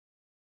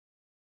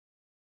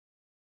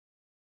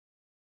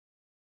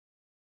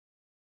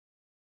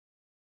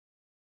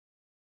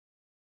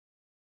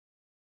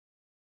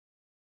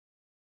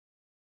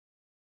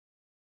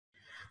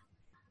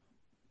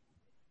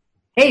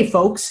Hey,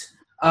 folks.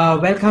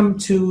 Welcome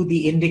to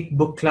the Indic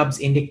Book Club's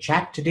Indic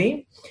Chat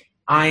today.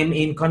 I'm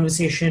in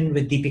conversation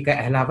with Deepika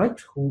Ahlawat,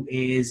 who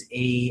is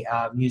a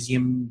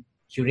museum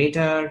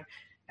curator,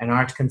 an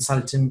art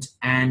consultant,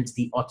 and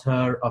the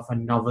author of a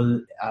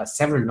novel,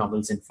 several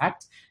novels, in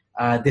fact.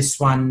 This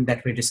one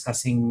that we're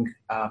discussing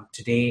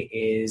today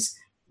is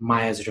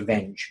Maya's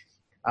Revenge.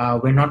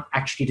 We're not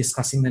actually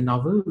discussing the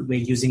novel, we're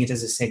using it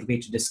as a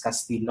segue to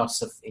discuss the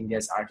loss of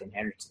India's art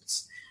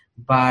inheritance.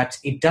 But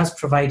it does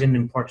provide an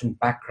important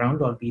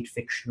background, albeit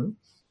fictional,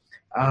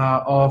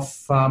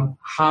 of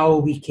how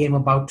we came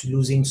about to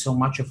losing so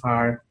much of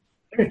our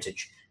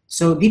heritage.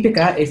 So,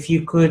 Deepika, if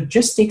you could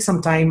just take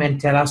some time and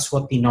tell us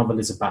what the novel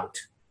is about.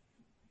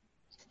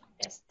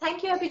 Yes,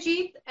 thank you,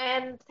 Abhijit,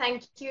 and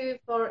thank you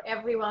for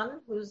everyone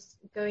who's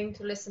going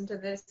to listen to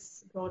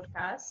this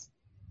broadcast.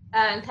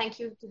 And thank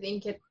you to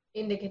the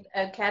Indic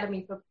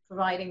Academy for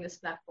providing this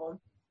platform.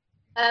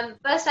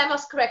 First, I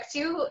must correct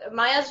you.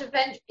 Maya's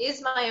Revenge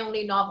is my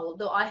only novel,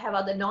 though I have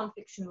other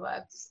non-fiction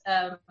works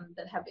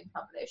that have been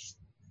published.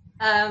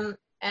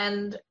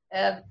 And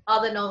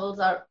other novels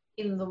are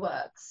in the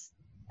works.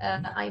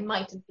 I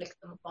might inflict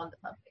them upon the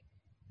public.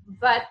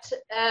 But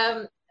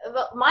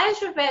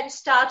Maya's Revenge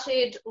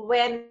started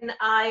when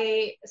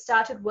I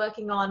started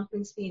working on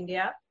Princely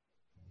India.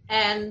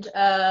 And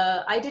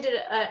I did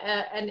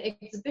an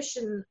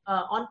exhibition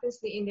on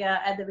Princely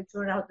India at the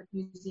Victoria Albert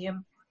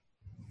Museum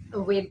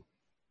with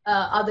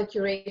other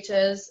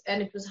curators,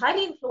 and it was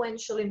highly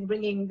influential in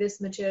bringing this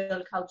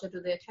material culture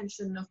to the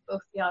attention of both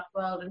the art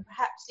world and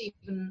perhaps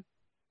even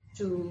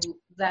to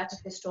that of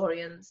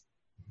historians.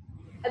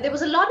 There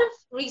was a lot of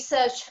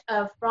research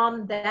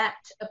from that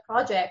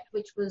project,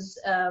 which was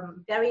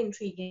very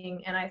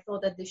intriguing, and I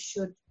thought that this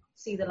should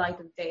see the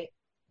light of day.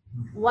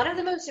 One of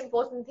the most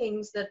important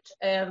things that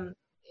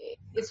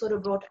it sort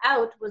of brought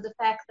out was the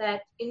fact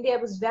that India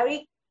was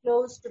very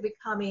close to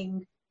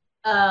becoming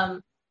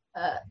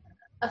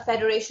a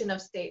federation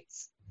of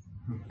states.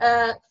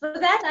 For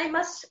that, I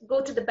must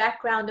go to the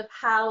background of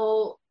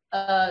how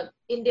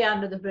India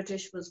under the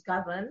British was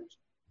governed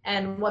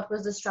and what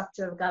was the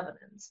structure of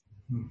governance.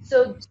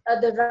 So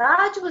the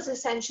Raj was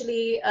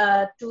essentially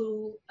a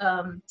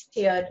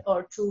two-tiered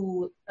or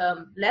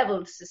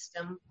two-leveled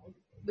system,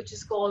 which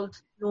is called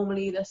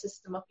normally the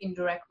system of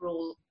indirect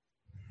rule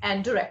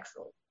and direct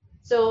rule.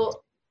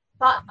 So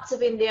parts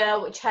of India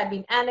which had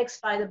been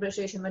annexed by the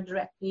British and were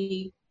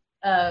directly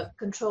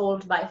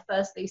controlled by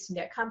first the East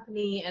India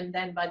Company and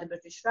then by the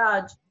British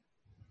Raj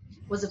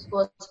was, of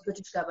course,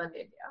 British-governed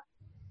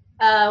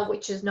India,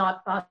 which is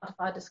not part of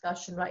our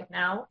discussion right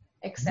now,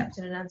 except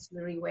in an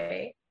ancillary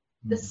way.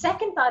 The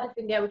second part of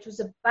India, which was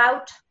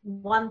about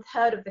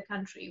 1/3 of the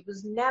country,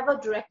 was never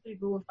directly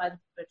ruled by the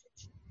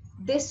British.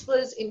 This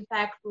was, in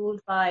fact,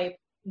 ruled by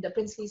the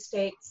princely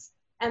states,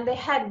 and they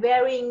had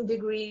varying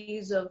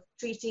degrees of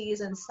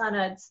treaties and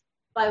sanads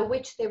by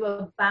which they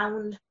were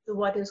bound to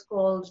what is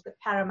called the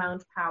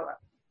paramount power.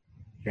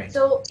 Right.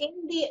 So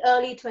in the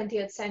early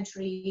 20th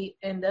century,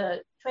 in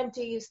the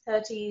 20s,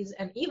 30s,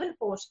 and even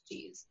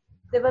 40s,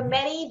 there were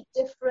many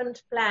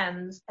different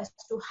plans as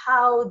to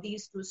how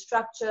these two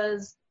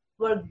structures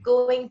were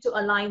going to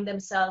align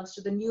themselves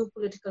to the new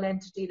political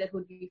entity that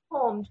would be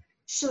formed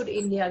should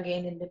India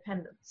gain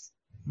independence.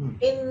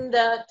 In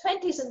the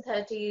 20s and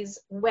 30s,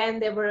 when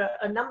there were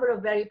a number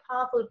of very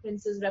powerful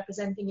princes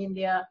representing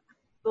India,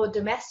 both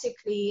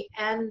domestically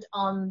and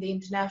on the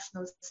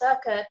international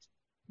circuit,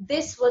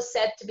 this was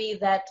said to be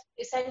that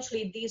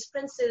essentially these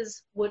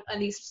princes and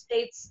these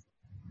states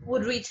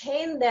would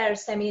retain their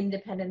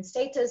semi-independent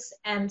status,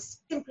 and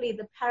simply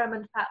the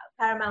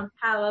paramount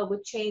power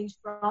would change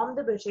from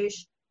the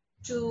British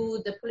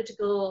to the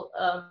political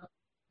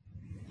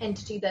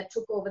entity that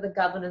took over the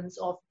governance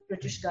of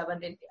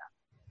British-governed India.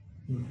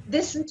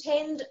 This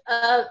retained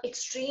an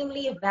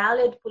extremely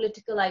valid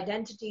political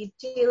identity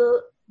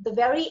till the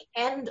very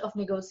end of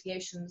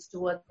negotiations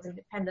towards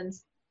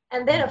independence.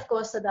 And then, of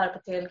course, Sardar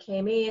Patel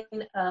came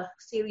in, a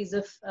series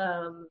of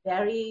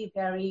very,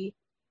 very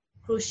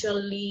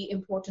crucially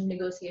important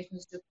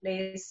negotiations took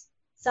place,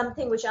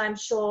 something which I'm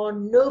sure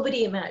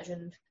nobody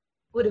imagined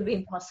would have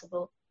been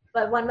possible.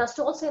 But one must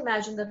also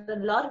imagine that a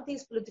lot of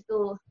these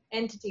political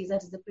entities,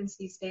 that is the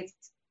princely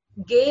states,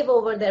 gave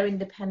over their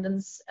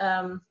independence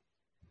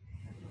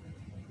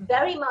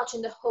very much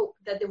in the hope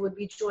that they would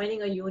be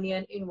joining a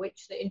union in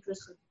which the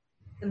interests of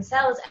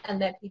themselves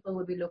and their people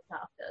would be looked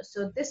after.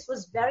 So this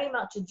was very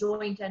much a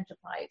joint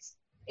enterprise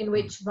in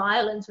which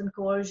violence and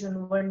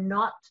coercion were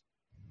not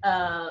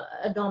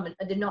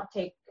did not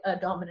take a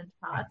dominant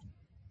part.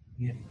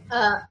 Yeah.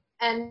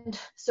 And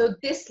so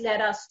this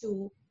led us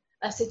to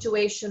a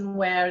situation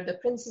where the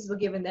princes were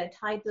given their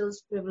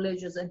titles,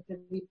 privileges, and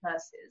privy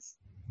purses,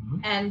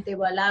 and they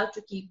were allowed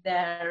to keep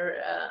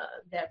their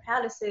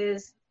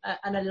palaces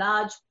and a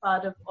large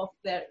part of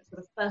their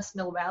sort of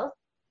personal wealth,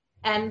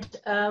 and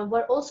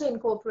were also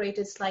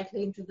incorporated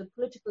slightly into the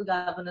political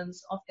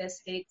governance of their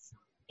states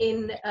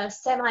in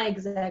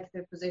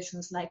semi-executive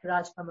positions like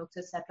Raj Pramukhs,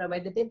 etc., where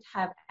they didn't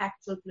have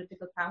actual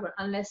political power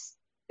unless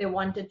they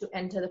wanted to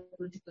enter the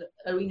political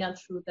arena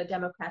through the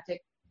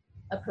democratic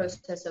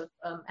process of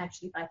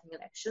actually fighting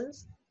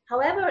elections.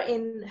 However,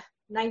 in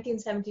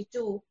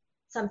 1972,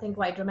 something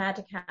quite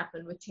dramatic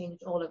happened which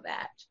changed all of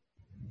that.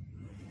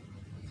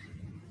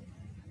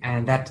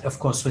 And that, of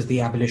course, was the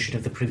abolition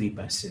of the privy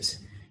purses.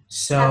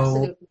 So,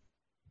 absolutely.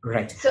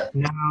 Right. So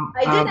now,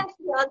 I did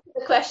actually answer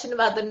the question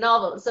about the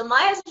novel. So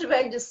Maya's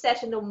Revenge is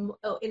set in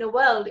a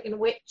world in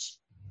which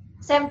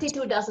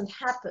 72 doesn't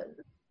happen.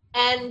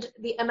 And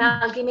the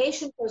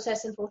amalgamation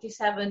process in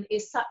 47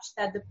 is such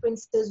that the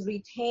princes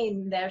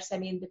retain their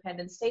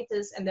semi-independent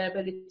status and their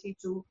ability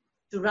to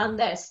run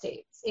their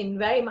states in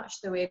very much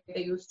the way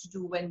they used to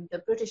do when the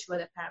British were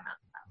the paramount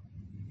power.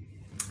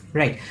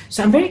 Right.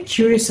 So I'm very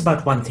curious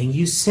about one thing.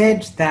 You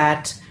said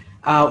that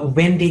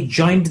when they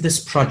joined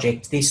this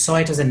project, they saw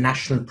it as a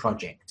national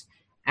project.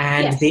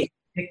 And yes. they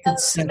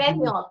expected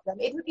many of them.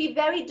 It would be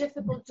very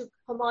difficult to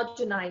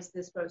homogenize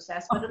this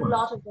process, but a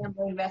lot of them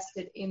were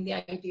invested in the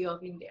idea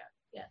of India.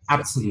 Yes.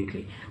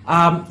 Absolutely.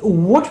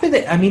 What were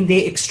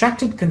they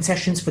extracted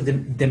concessions for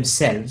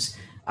themselves.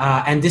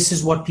 And this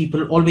is what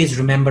people always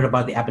remember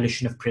about the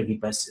abolition of privy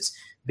purses,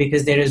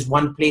 because there is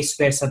one place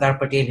where Sardar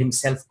Patel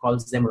himself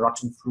calls them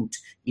rotten fruit,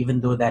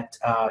 even though that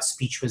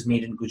speech was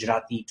made in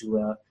Gujarati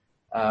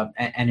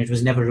and it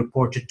was never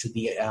reported to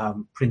the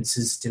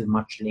princes till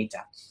much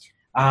later.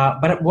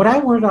 But what I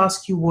wanted to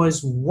ask you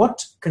was,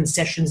 what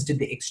concessions did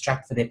they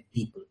extract for their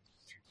people?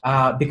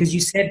 Because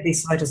you said they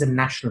saw it as a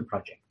national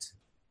project.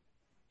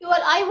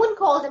 Well, I wouldn't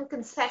call them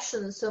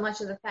concessions so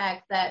much as the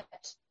fact that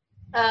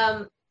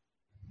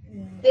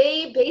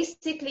they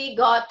basically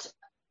got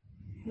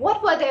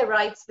what were their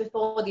rights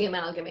before the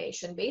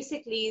amalgamation.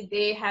 Basically,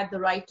 they had the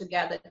right to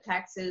gather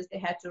taxes, they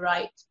had the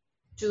right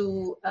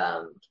to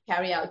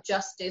carry out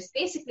justice,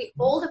 basically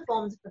all the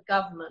forms of the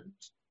government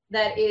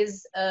that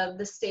is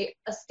a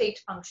state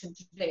function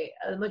today.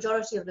 The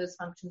majority of those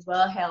functions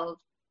were held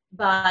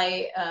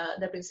by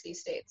the princely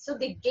states. So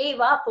they gave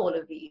up all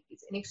of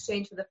these in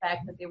exchange for the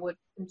fact that they would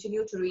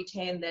continue to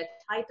retain their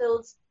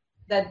titles,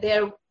 that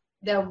their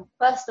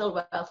personal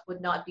wealth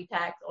would not be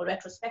taxed or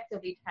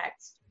retrospectively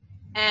taxed,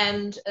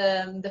 and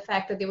the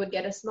fact that they would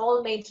get a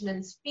small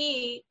maintenance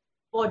fee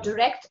for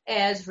direct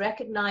heirs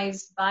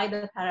recognized by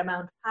the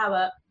paramount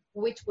power,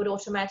 which would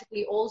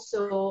automatically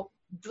also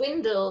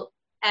dwindle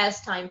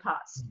as time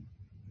passed.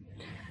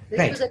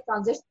 This was a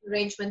transition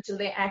arrangement till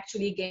they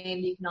actually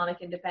gained economic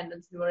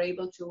independence and were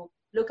able to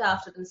look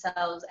after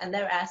themselves and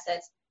their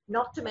assets,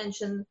 not to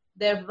mention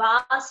their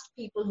vast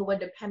people who were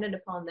dependent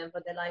upon them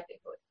for their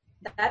livelihood.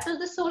 That was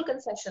the sole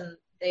concession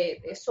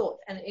they sought.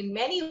 And in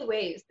many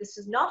ways, this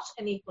is not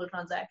an equal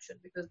transaction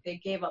because they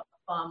gave up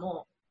far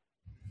more.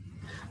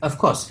 Of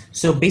course.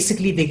 So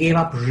basically, they gave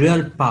up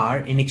real power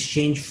in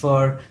exchange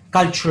for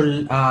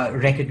cultural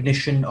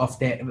recognition of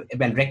their,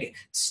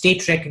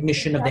 state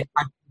recognition of their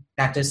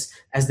status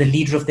as the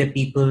leader of their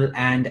people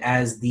and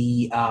as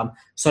the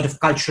sort of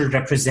cultural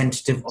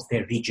representative of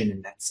their region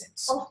in that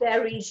sense. Of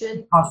their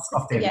region.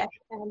 Of their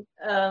region.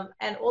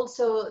 And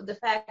also the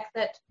fact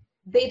that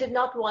they did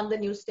not want the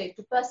new state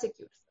to persecute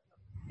them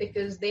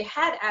because they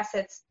had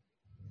assets.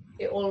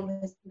 They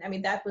always,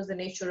 that was the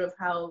nature of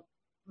how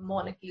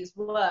monarchies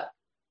work.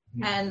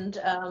 And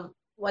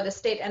what the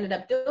state ended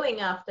up doing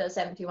after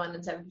 71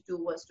 and 72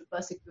 was to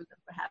persecute them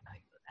for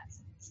having those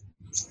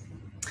assets.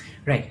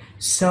 Right.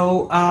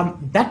 So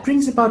that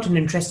brings about an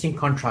interesting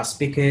contrast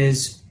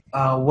because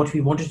what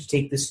we wanted to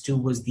take this to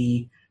was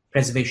the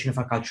preservation of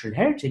our cultural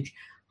heritage.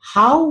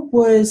 How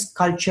was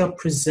culture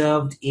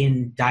preserved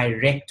in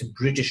direct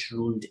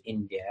British-ruled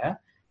India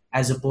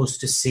as opposed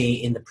to, say,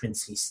 in the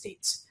princely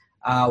states?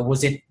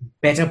 Was it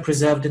better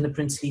preserved in the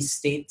princely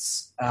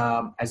states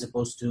as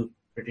opposed to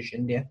British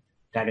India,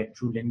 direct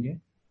ruled India?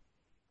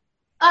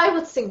 I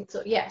would think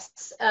so,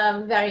 yes,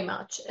 very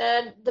much.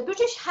 The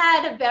British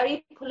had a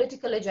very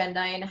political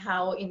agenda in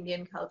how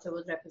Indian culture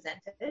was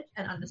represented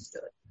and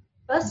understood.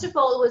 First of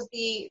all was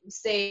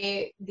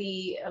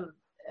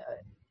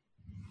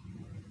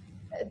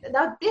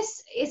now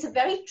this is a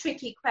very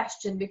tricky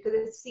question because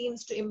it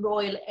seems to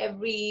embroil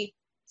every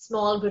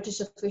small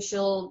British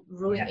official,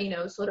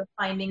 sort of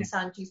finding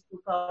Sanchi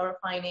Stupa or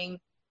finding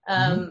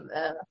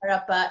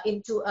Harappa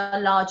into a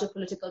larger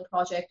political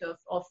project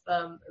of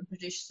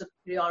British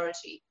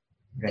superiority.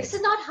 Right. This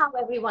is not how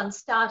everyone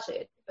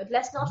started, but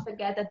let's not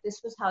forget that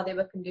this was how they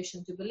were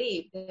conditioned to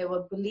believe.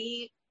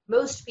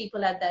 Most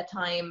people at that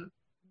time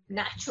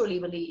naturally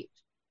believed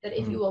that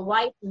if you were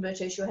white and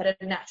British, you had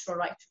a natural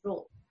right to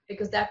rule,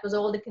 because that was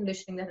all the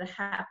conditioning that had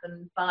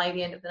happened by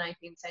the end of the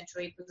 19th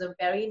century. It was a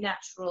very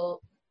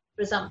natural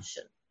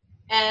presumption.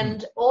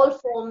 And all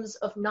forms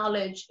of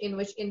knowledge in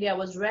which India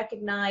was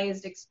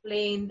recognized,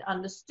 explained,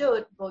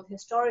 understood, both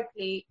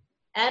historically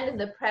and in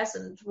the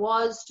present,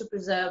 was to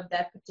preserve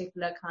that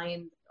particular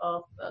kind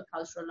of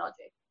cultural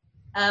logic.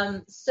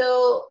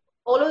 So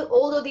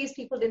although these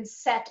people didn't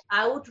set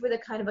out with a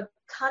kind of a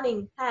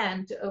cunning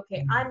plan to,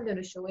 I'm going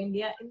to show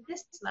India in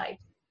this light,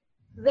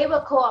 they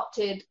were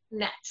co-opted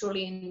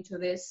naturally into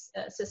this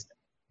system.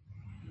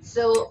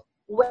 So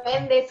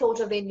when they thought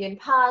of the Indian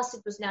past,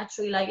 it was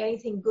naturally like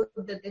anything good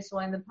that they saw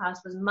in the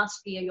past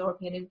must be a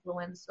European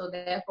influence. So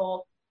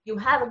therefore, you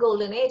have a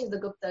golden age of the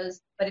Guptas,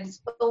 but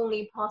it's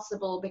only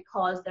possible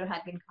because there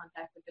had been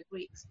contact with the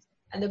Greeks.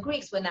 And the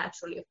Greeks were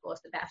naturally, of course,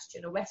 the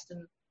bastion of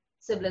Western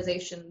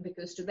civilization,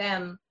 because to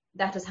them,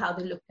 that is how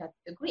they looked at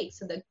the Greeks.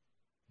 So the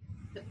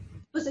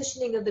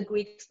positioning of the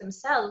Greeks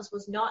themselves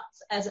was not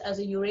as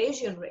a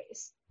Eurasian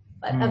race,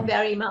 but a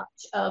very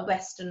much a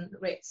Western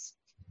race.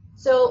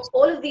 So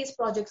all of these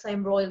projects are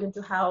embroiled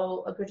into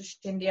how British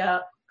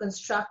India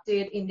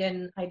constructed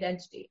Indian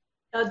identity.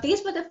 Now,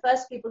 these were the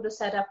first people to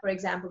set up, for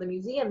example, the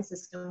museum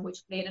system,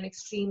 which played an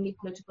extremely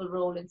political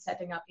role in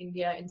setting up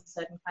India in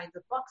certain kinds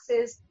of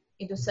boxes,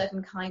 into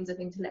certain kinds of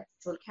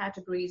intellectual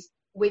categories,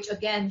 which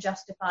again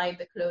justified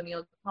the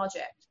colonial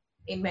project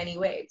in many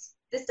ways.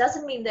 This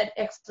doesn't mean that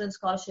excellent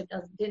scholarship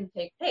didn't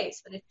take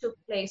place, but it took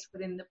place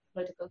within the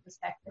political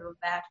perspective of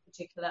that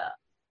particular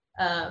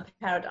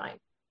paradigm.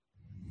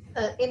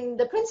 In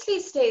the princely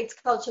states,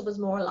 culture was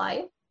more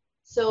alive.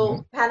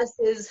 So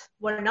palaces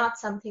were not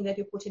something that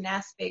you put in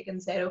aspic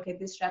and said, okay,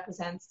 this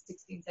represents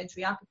 16th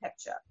century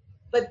architecture.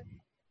 But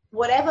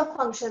whatever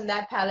function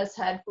that palace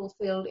had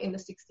fulfilled in the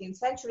 16th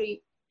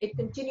century, it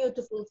continued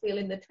to fulfill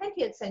in the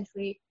 20th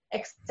century,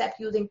 except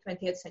using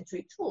 20th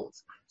century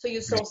tools. So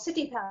you saw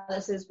city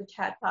palaces which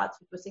had parts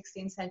which were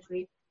 16th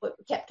century, but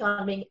kept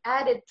on being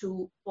added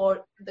to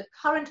for the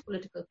current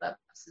political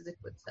purposes it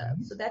would serve.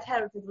 So that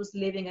heritage was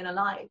living and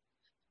alive.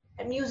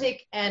 And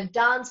music and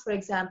dance, for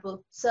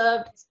example,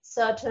 served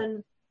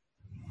certain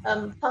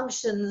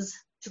functions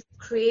to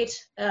create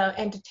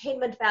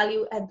entertainment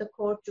value at the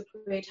court, to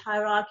create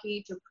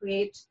hierarchy, to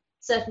create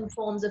certain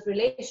forms of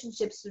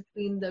relationships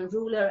between the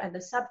ruler and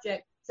the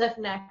subject,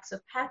 certain acts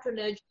of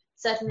patronage,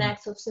 certain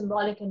acts of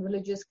symbolic and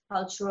religious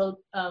cultural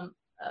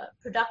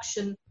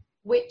production,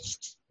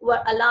 which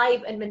were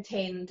alive and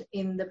maintained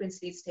in the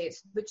princely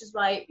states, which is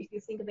why if you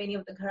think of any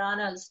of the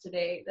gharanas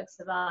today that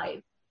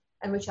survive,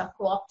 and which are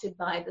co-opted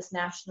by this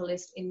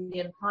nationalist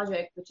Indian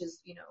project, which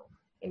is,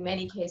 in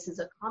many cases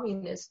a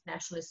communist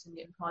nationalist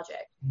Indian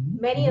project.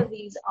 Many of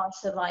these are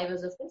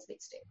survivors of princely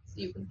states.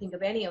 You can think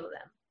of any of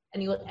them,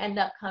 and you'll end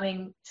up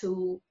coming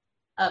to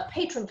a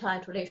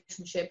patron-client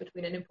relationship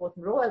between an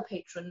important royal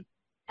patron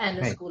and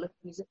a school of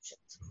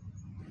musicians.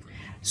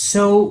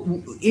 So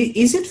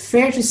is it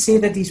fair to say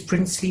that these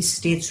princely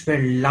states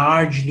were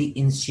largely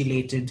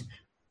insulated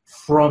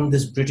from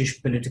this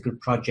British political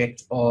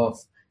project of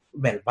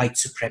white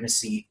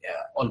supremacy,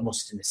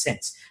 almost in a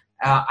sense?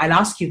 I'll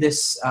ask you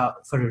this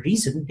for a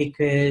reason,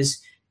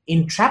 because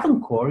in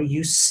Travancore,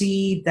 you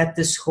see that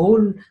this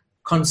whole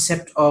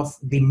concept of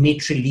the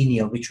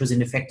matrilineal, which was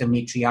in effect a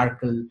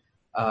matriarchal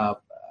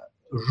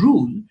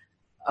rule,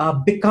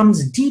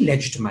 becomes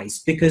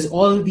delegitimized, because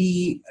all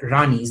the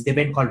Ranis, they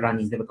weren't called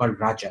Ranis, they were called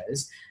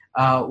Rajas,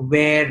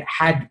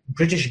 had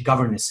British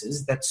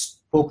governesses that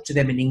spoke to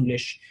them in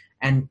English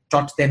and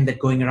taught them that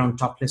going around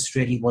topless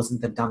really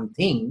wasn't the done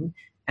thing,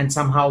 and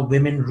somehow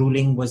women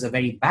ruling was a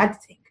very bad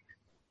thing.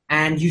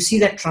 And you see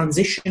that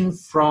transition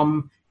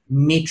from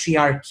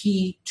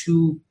matriarchy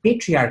to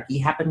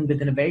patriarchy happened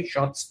within a very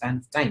short span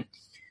of time.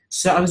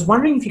 So I was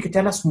wondering if you could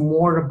tell us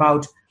more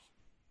about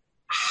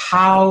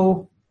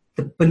how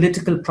the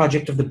political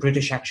project of the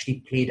British actually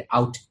played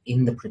out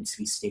in the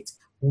princely states.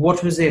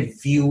 What was their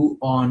view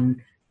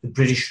on the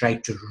British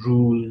right to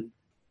rule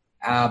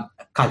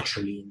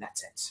culturally in that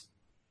sense?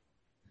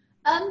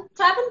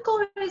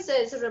 Travancore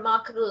is a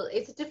remarkable,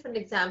 it's a different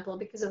example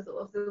because of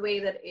the way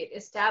that it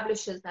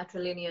establishes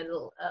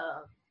matrilineal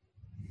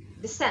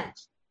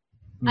descent.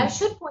 I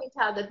should point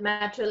out that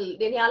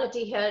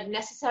matrilineality here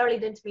necessarily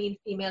didn't mean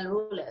female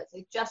rulers.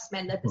 It just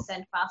meant that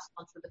descent passed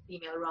on through the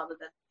female rather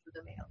than through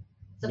the male.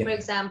 So, for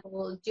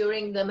example,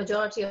 during the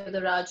majority of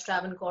the Raj,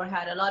 Travancore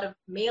had a lot of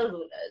male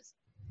rulers,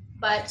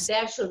 but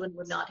their children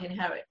would not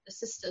inherit. The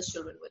sisters'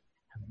 children would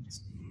inherit.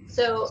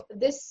 So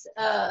this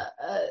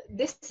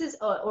is,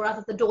 or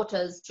rather, the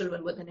daughters'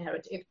 children would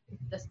inherit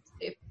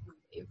if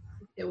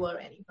there were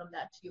any from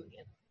that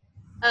union.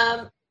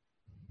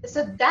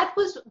 So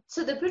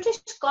the British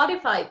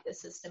codified the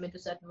system into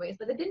certain ways,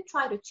 but they didn't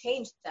try to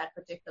change that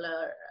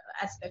particular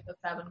aspect of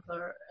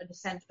Travancore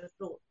descent of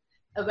rule.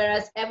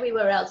 Whereas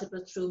everywhere else it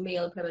was through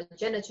male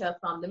primogeniture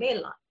from the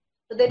male line.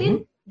 So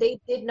they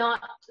did not,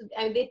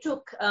 and they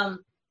took,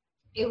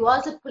 it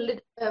was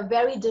a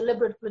very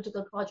deliberate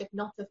political project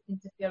not to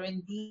interfere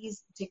in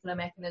these particular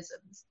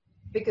mechanisms,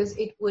 because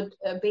it would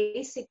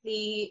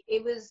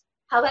it was,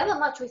 however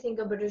much we think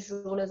of British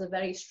rule as a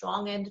very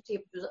strong entity,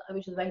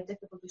 which is very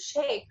difficult to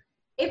shake,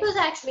 it was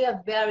actually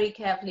a very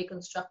carefully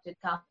constructed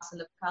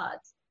castle of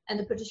cards. And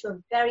the British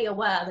were very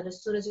aware that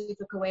as soon as you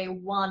took away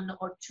one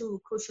or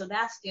two crucial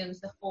bastions,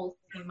 the whole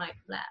thing might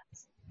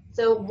collapse.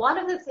 So one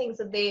of the things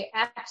that they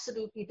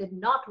absolutely did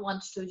not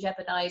want to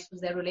jeopardize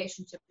was their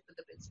relationship with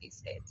the princely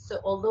states. So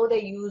although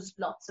they used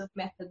lots of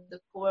methods of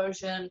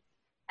coercion,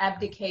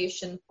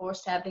 abdication,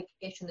 forced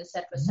abdication,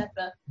 etc.,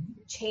 to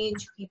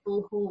change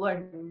people who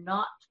were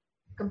not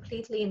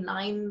completely in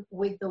line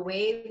with the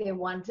way they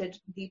wanted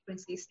the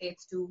princely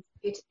states to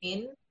fit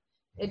in,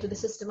 into the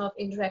system of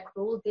indirect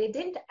rule, they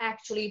didn't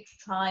actually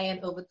try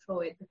and overthrow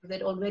it because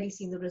they'd already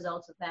seen the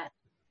results of that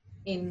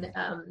in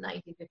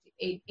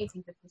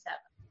 1857.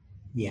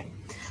 Yeah.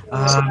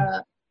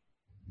 So,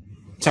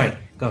 Sorry,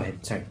 go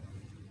ahead. Sorry.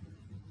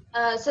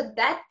 So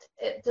that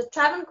the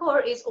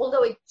Travancore is,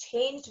 although it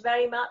changed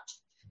very much,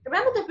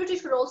 remember the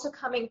British were also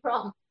coming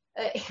from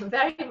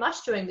very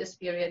much during this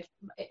period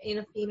in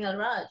a female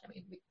Raj. I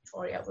mean,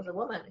 Victoria was a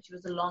woman, and she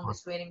was the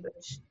longest reigning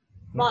British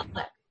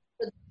monarch.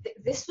 So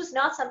this was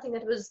not something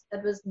that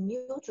was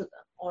new to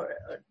them, or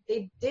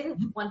they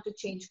didn't want to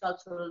change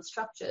cultural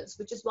structures,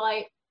 which is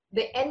why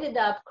they ended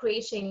up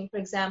creating, for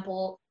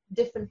example,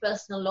 different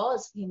personal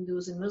laws for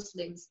Hindus and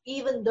Muslims,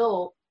 even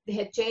though they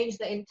had changed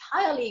the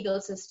entire legal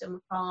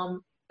system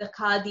from the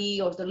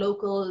Qadi or the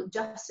local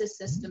justice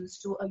systems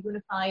to a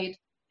unified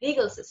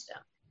legal system.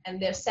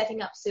 And they're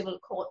setting up civil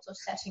courts or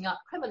setting up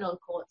criminal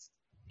courts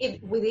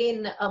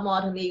within a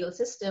modern legal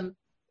system.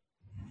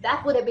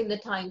 That would have been the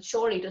time,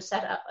 surely, to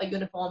set up a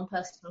uniform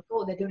personal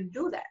code. They didn't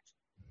do that.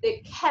 They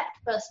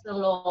kept personal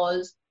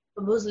laws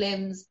for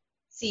Muslims,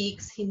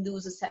 Sikhs,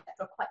 Hindus, etc.,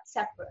 quite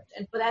separate.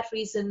 And for that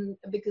reason,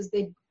 because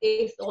they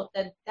thought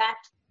that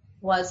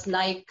was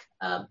like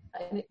an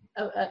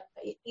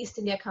East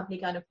India Company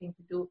kind of thing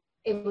to do.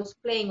 It was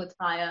playing with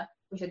fire,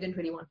 which I didn't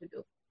really want to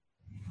do.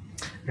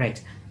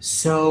 Right.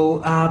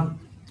 So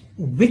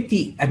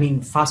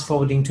fast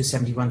forwarding to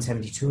 71,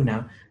 72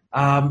 now,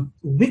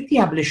 with the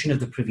abolition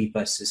of the Privy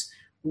Purses,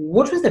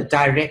 what was the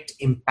direct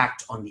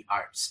impact on the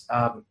arts?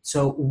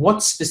 So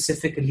what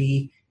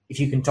specifically, if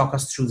you can talk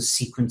us through the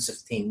sequence of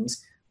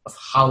things, of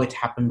how it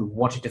happened,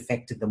 what it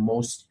affected the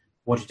most,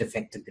 what it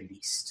affected the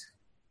least?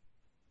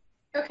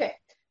 Okay,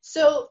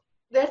 so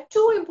there are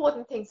two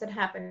important things that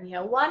happen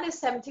here. One is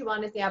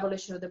 71 is the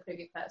abolition of the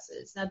Privy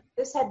Purses. Now,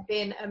 this had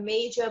been a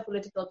major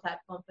political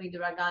platform for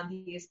Indira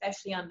Gandhi,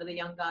 especially under the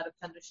young guard of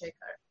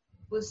Chandrasekhar,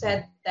 who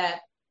said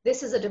that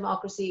this is a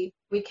democracy.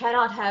 We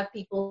cannot have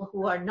people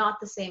who are not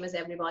the same as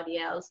everybody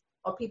else,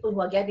 or people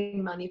who are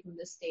getting money from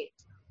the state.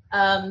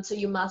 So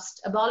you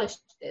must abolish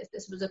this.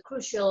 This was a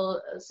crucial,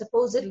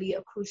 supposedly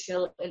a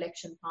crucial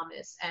election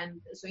promise.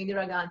 And so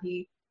Indira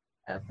Gandhi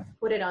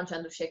put it on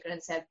Chandrasekhar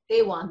and said,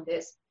 they want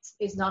this,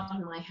 it's not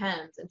on my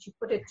hands. And she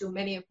put it to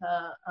many of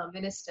her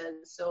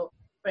ministers. So,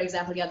 for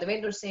example,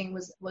 Yadavendra Singh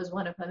was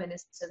one of her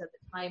ministers at the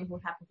time, who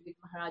happened to be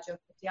the Maharaja of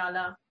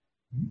Patiala.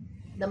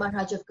 The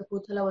Maharaja of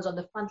Kapurthala was on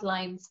the front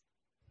lines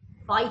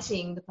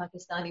fighting the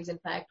Pakistanis, in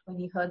fact, when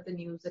he heard the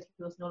news that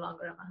he was no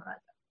longer a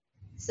Maharaja.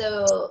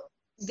 So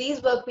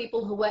these were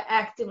people who were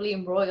actively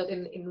embroiled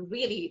in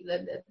really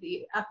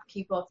the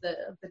upkeep of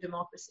the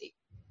democracy.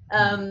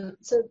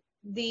 So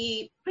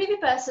the Privy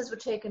Purses were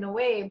taken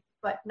away,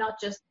 but not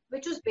just,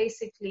 which was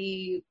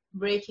basically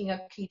breaking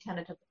a key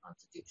tenet of the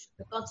Constitution.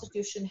 The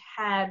Constitution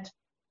had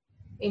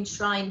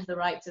enshrined the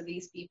rights of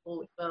these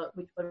people,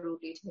 which were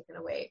rudely taken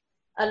away.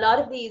 A lot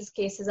of these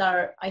cases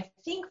are, I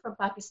think, from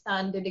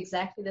Pakistan, did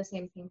exactly the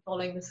same thing,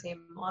 following the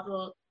same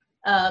model.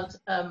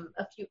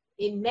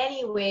 In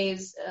many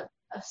ways,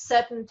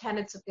 certain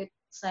tenets of it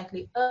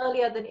slightly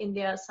earlier than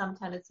India, some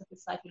tenets of it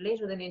slightly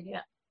later than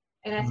India.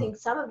 And I think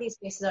some of these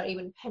cases are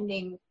even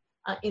pending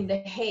in The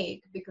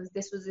Hague, because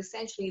this was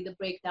essentially the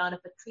breakdown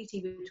of a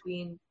treaty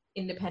between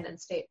independent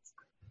states.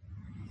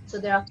 So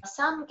there are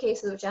some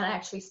cases which are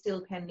actually still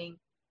pending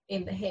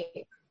in The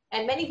Hague.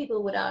 And many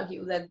people would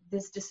argue that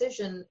this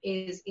decision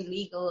is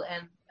illegal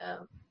and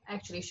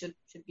actually should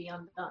be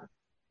undone.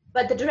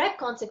 But the direct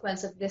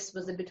consequence of this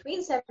was that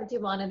between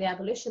 71 and the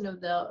abolition of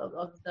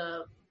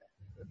the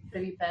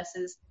Privy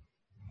Purses,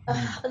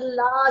 a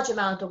large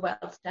amount of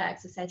wealth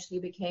tax essentially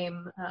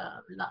became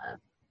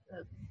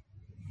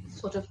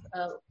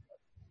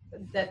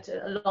that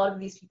a lot of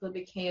these people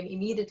became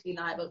immediately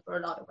liable for a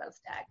lot of wealth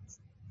tax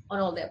on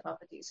all their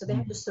properties. So they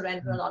had to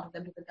surrender a lot of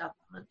them to the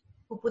government,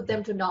 who put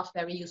them to not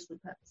very useful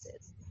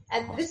purposes.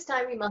 At this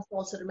time, we must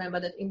also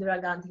remember that Indira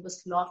Gandhi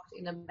was locked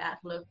in a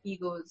battle of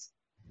egos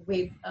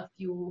with a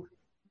few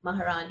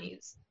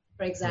Maharanis.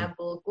 For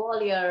example,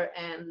 Gwalior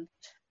and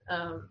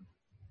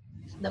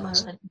the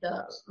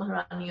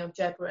Maharani of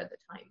Jaipur at the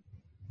time.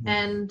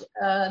 And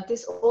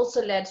this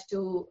also led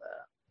to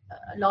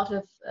a lot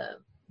of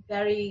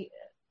very,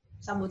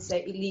 some would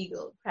say,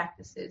 illegal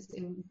practices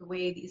in the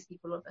way these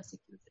people were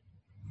persecuted.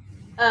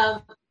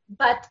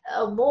 But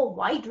a more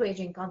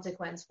wide-ranging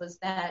consequence was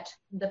that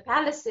the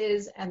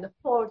palaces and the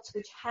forts,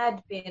 which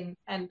had been,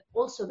 and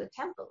also the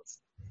temples,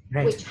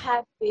 which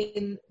had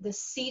been the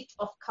seat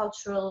of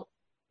cultural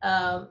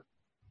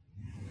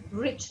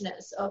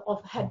richness,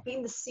 had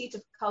been the seat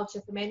of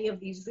culture for many of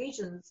these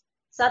regions,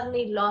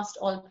 suddenly lost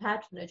all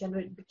patronage, and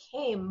it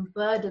became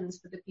burdens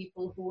for the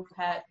people who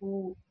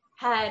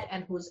had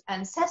and whose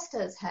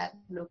ancestors had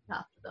looked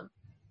after them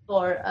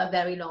for a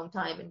very long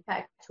time, in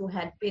fact, who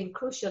had been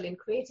crucial in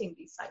creating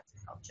these sites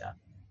of culture.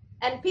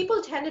 And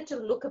people tended to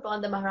look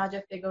upon the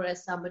Maharaja figure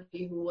as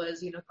somebody who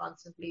was,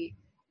 constantly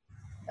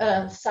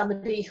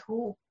somebody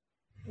who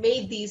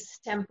made these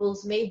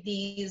temples, made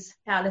these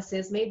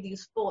palaces, made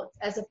these forts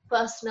as a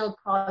personal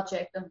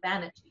project of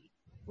vanity.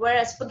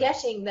 Whereas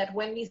forgetting that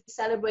when we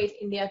celebrate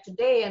India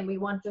today and we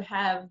want to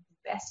have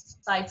the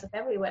best sites of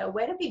everywhere,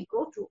 where do we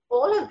go to?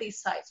 All of these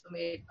sites were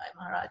made by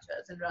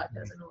Maharajas and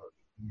Rajas and all.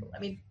 I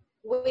mean,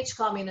 which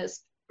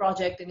communist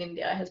project in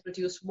India has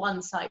produced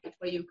one site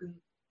where you can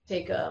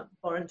take a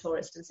foreign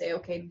tourist and say,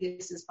 okay,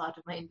 this is part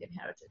of my Indian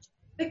heritage?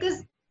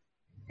 Because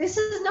this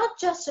is not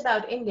just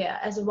about India.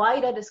 As a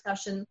wider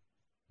discussion,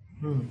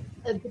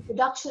 the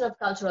production of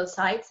cultural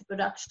sites, the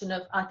production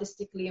of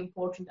artistically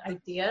important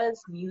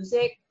ideas,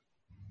 music,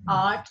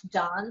 art,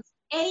 dance,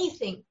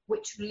 anything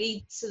which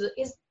leads to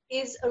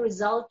is a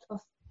result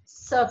of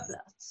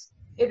surplus.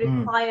 It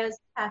requires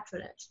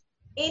patronage.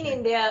 In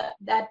India,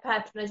 that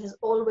patronage has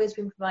always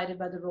been provided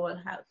by the royal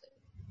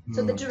housing.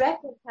 So the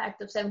direct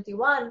impact of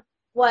 71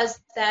 was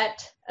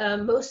that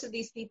most of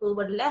these people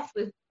were left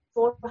with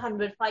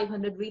 400,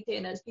 500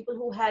 retainers, people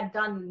who had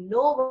done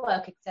no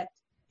work except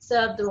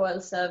serve the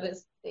royal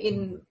service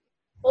in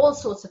all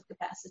sorts of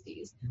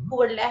capacities, who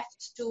were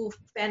left to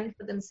fend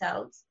for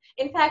themselves.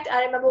 In fact,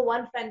 I remember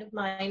one friend of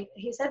mine,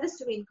 he said this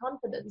to me in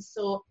confidence,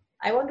 so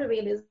I won't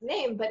reveal his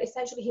name, but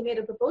essentially he made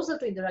a proposal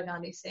to Indira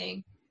Gandhi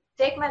saying,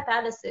 take my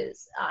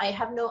palaces, I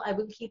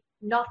will keep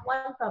not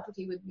one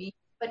property with me,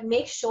 but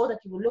make sure that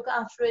you will look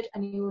after it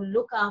and you will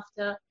look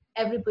after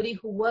everybody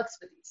who works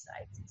with these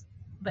sites.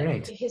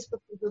 But his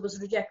proposal was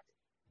rejected.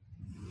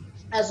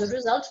 As a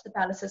result, the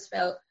palaces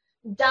fell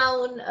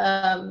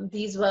down.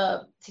 These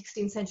were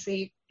 16th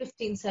century,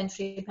 15th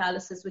century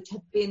palaces, which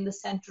had been the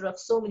center of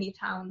so many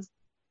towns,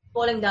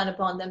 falling down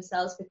upon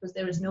themselves because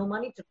there is no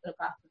money to look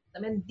after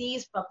them. And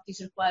these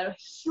properties require a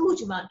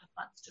huge amount of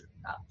funds to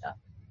look after,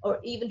 or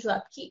even to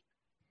upkeep.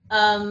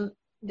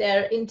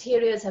 Their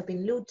interiors have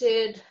been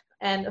looted.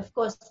 And of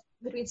course,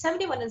 between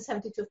 71 and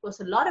 72, of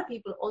course, a lot of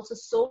people also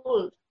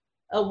sold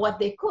what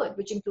they could,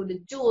 which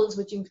included jewels,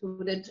 which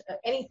included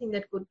anything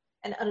that could,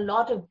 and a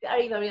lot of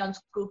very, very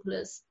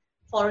unscrupulous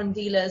foreign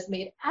dealers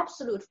made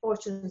absolute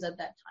fortunes at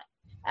that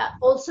time.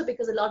 Also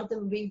because a lot of them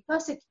were being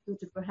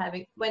persecuted for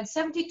having, when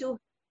 72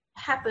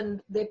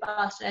 happened, they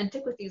passed an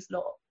antiquities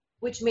law,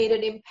 which made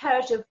it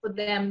imperative for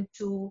them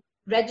to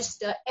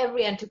register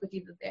every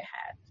antiquity that they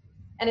had.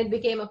 And it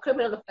became a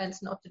criminal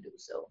offense not to do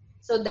so.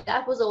 So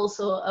that was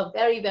also a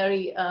very,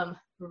 very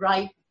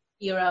ripe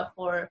era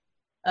for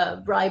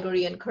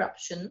bribery and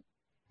corruption.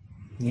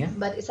 Yeah.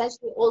 But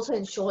essentially also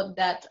ensured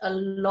that a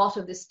lot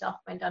of this stuff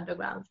went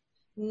underground,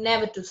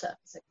 never to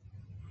surface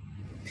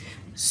again.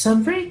 So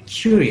I'm very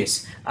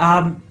curious.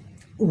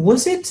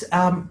 Was it,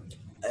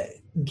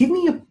 give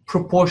me a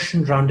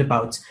proportion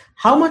roundabouts,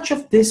 how much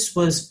of this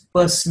was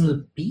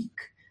personal pique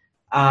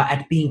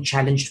at being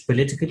challenged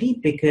politically?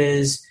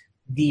 Because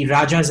the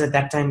Rajas at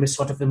that time were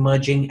sort of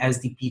emerging as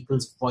the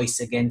people's voice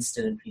against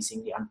an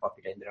increasingly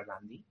unpopular Indira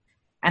Gandhi.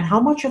 And how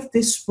much of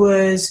this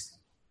was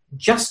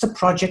just a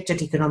project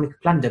at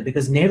economic plunder?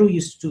 Because Nehru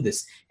used to do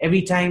this.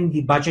 Every time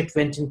the budget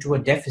went into a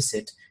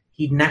deficit,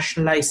 he'd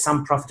nationalize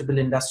some profitable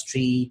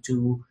industry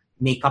to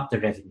make up the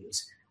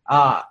revenues.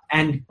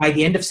 And by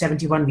the end of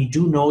 71, we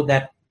do know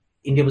that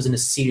India was in a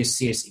serious,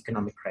 serious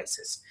economic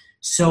crisis.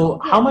 So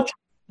how much of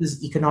this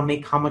was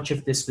economic, how much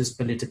of this was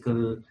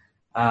political,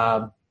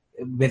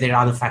 were there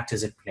other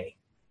factors at play?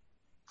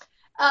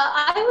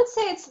 I would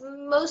say it's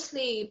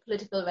mostly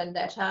political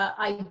vendetta.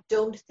 I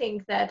don't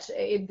think that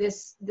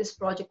this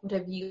project would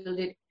have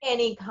yielded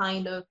any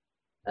kind of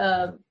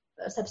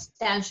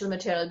substantial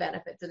material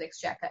benefit to the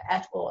exchequer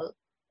at all.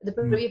 The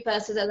privy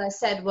purses, as I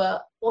said, were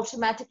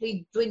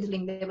automatically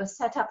dwindling. They were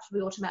set up to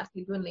be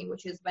automatically dwindling,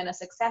 which is when a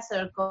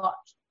successor got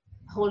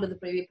hold of the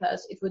privy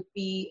purse, it would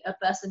be a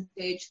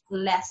percentage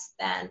less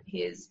than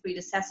his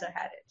predecessor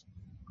had it.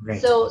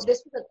 Right. So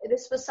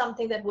this was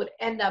something that would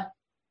end up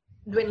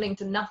dwindling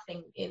to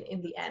nothing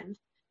in the end.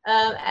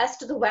 As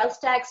to the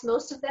wealth tax,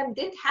 most of them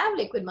didn't have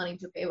liquid money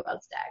to pay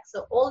wealth tax.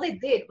 So all they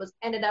did was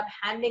ended up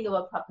handing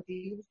over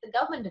property which the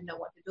government didn't know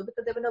what to do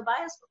because there were no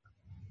buyers for them.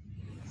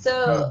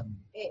 So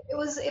it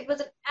was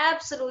an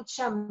absolute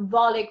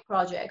shambolic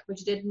project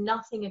which did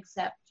nothing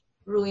except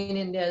ruin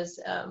India's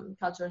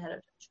cultural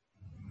heritage.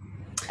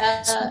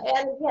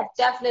 And yes,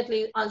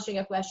 definitely answering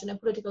your question, a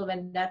political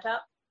vendetta,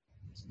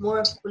 more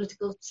of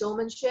political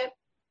showmanship,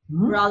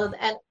 rather than,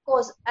 and of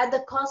course, at the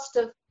cost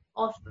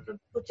of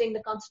putting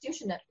the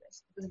Constitution at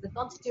risk, because if the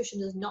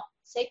Constitution is not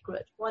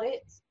sacred, what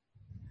is?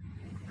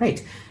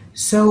 Right.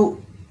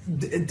 So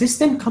this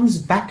then comes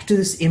back to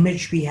this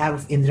image we have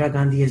of Indira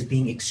Gandhi as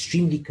being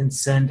extremely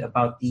concerned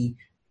about the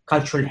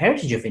cultural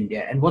heritage of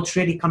India. And what's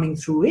really coming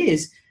through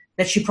is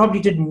that she probably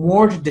did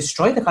more to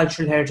destroy the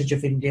cultural heritage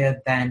of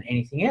India than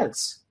anything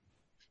else.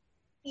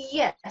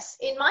 Yes.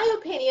 In my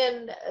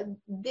opinion,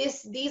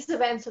 these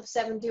events of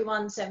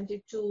 71,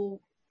 72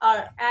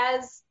 are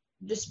as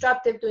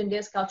disruptive to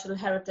India's cultural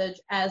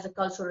heritage as the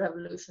Cultural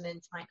Revolution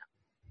in China.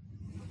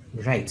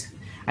 Right.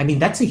 I mean,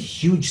 that's a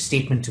huge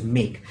statement to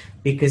make,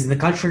 because in the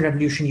Cultural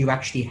Revolution, you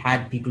actually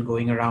had people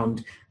going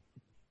around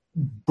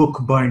book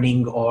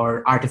burning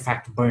or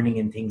artifact burning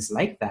and things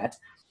like that.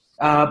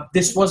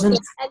 This wasn't...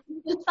 Yes, and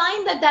you will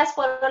find that that's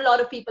what a lot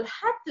of people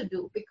had to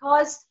do,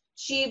 because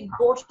She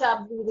brought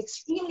up these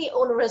extremely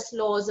onerous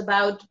laws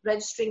about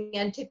registering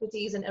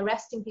antiquities and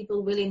arresting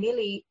people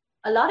willy-nilly.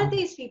 A lot of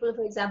these people,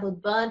 for example,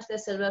 burnt their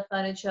silver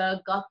furniture,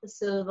 got the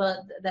silver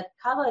that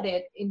covered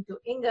it into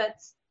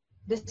ingots,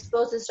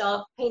 disposed of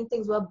stuff,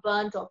 paintings were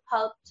burnt or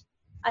pulped.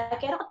 I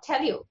cannot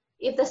tell you.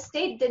 If the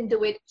state didn't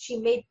do it, she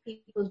made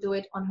people do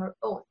it on her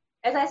own.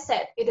 As I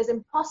said, it is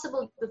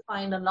impossible to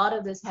find a lot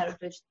of this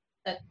heritage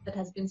that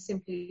has been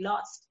simply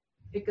lost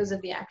because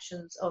of the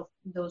actions of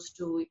those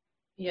 2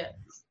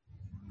 years.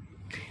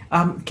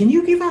 Can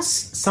you give us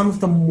some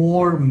of the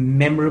more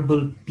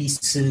memorable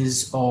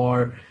pieces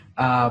or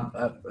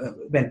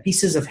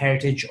pieces of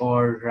heritage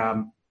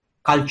or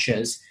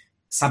cultures,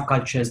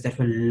 subcultures that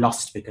were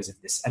lost because of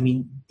this? I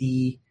mean,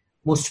 the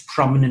most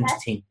prominent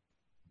thing.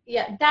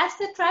 Yeah, that's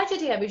the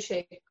tragedy,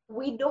 Abhishek.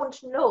 We don't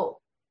know.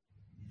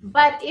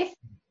 But if,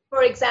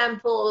 for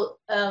example,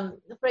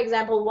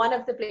 one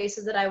of the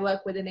places that I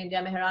work with in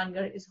India,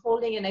 Mehrangarh, is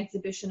holding an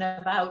exhibition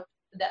about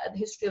the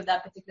history of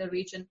that particular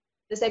region.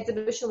 This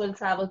exhibition will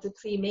travel to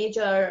 3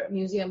 major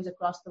museums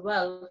across the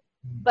world.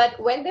 But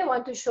when they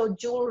want to show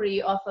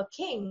jewelry of a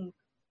king,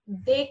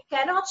 they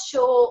cannot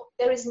show,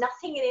 there is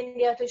nothing in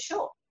India to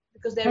show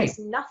because there is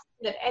nothing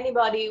that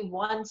anybody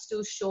wants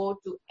to show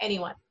to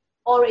anyone,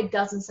 or it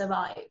doesn't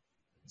survive.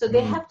 So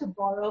they have to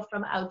borrow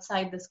from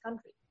outside this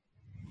country.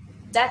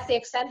 That's the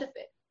extent of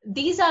it.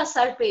 These are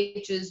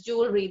sarpages,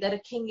 jewelry that a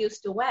king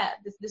used to wear.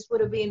 This would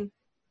have been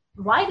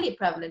widely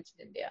prevalent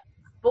in India.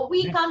 But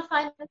we can't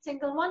find a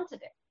single one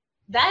today.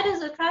 That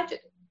is a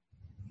tragedy.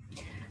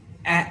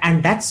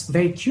 And that's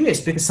very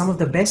curious because some of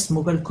the best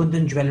Mughal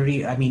Kundan jewelry,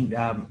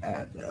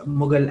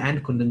 Mughal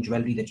and Kundan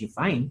jewelry that you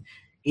find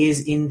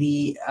is in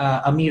the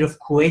Amir of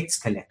Kuwait's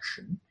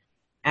collection.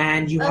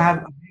 And you have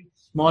a very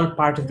small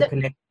part of the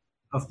collection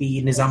of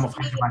the Nizam of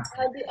Hyderabad.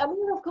 The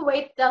Amir of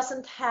Kuwait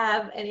doesn't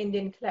have an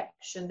Indian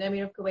collection. The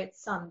Amir of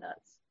Kuwait's son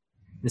does.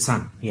 The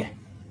son, yeah.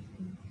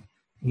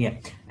 Yeah.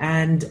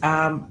 And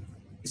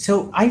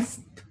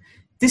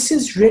this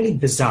is really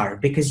bizarre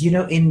because,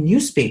 in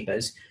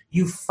newspapers,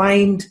 you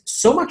find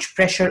so much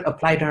pressure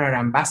applied on our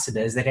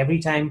ambassadors that every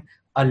time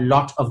a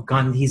lot of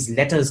Gandhi's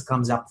letters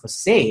comes up for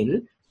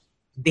sale,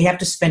 they have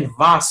to spend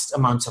vast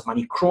amounts of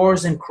money,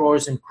 crores and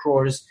crores and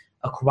crores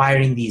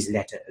acquiring these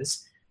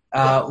letters.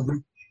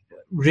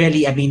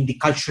 Really, the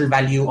cultural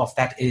value of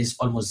that is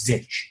almost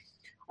zilch.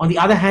 On the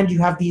other hand, you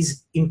have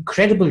these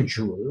incredible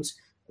jewels,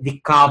 the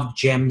carved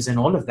gems and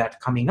all of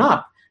that coming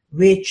up,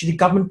 which the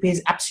government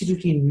pays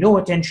absolutely no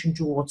attention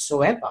to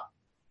whatsoever.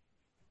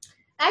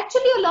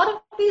 Actually, a lot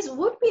of these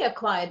would be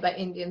acquired by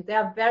Indians. There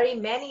are very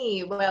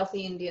many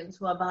wealthy Indians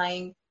who are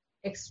buying,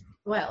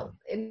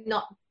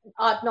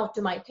 not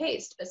to my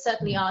taste, but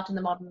certainly art in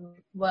the modern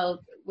world,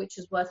 which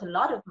is worth a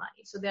lot of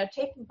money. So they're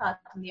taking part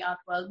in the art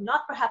world,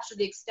 not perhaps to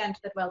the extent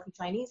that wealthy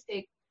Chinese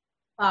take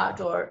part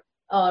or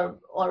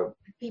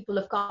people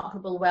of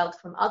comparable wealth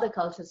from other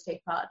cultures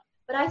take part.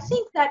 But I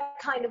think that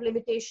kind of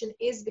limitation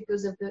is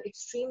because of the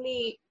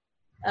extremely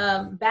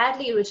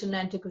badly written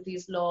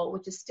antiquities law,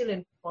 which is still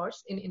in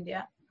force in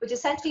India, which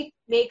essentially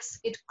makes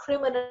it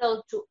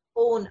criminal to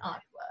own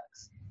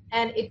artworks.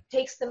 And it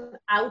takes them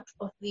out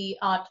of the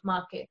art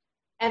market.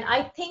 And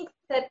I think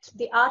that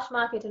the art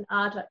market and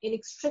art are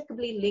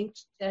inextricably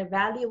linked. Their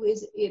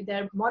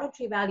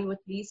monetary value at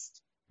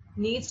least,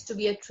 needs to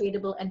be a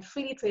tradable and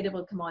freely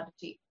tradable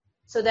commodity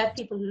so that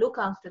people look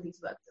after these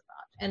works of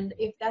art. And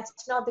if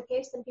that's not the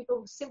case, then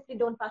people simply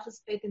don't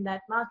participate in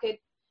that market.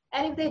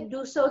 And if they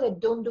do so, they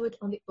don't do it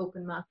on the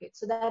open market.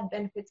 So that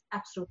benefits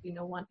absolutely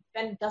no one.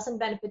 It doesn't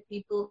benefit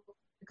people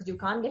because you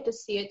can't get to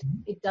see it.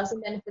 It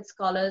doesn't benefit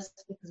scholars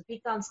because we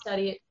can't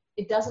study it.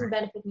 It doesn't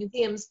benefit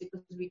museums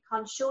because we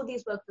can't show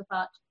these works of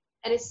art.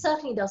 And it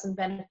certainly doesn't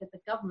benefit the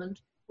government,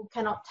 who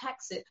cannot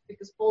tax it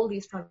because all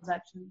these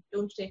transactions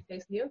don't take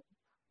place in the open.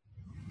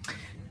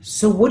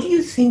 So what do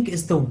you think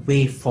is the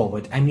way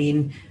forward?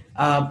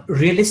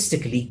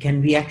 Realistically,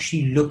 can we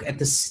actually look at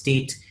the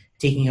state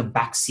taking a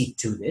backseat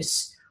to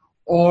this?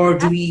 Or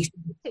do we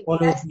follow?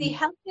 That's the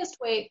healthiest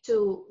way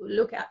to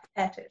look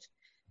at it.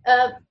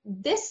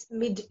 This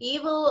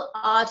medieval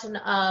art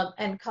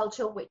and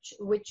culture,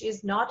 which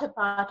is not a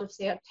part of,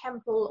 say, a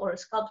temple or a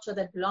sculpture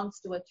that belongs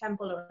to a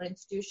temple or an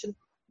institution,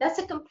 that's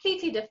a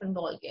completely different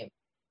ballgame.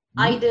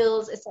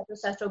 Idols,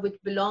 etc., which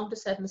belong to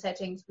certain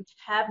settings, which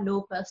have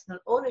no personal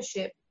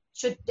ownership,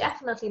 should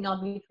definitely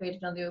not be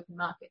traded on the open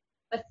market.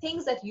 But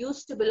things that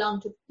used to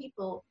belong to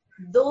people,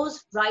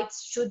 those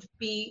rights should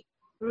be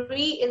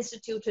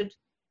reinstituted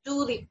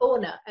to the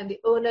owner, and the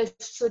owner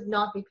should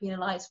not be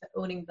penalized for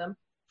owning them.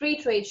 Free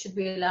trade should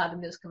be allowed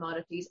in those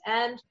commodities.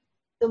 And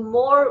the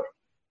more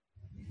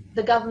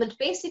the government,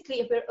 basically,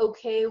 if we're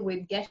okay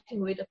with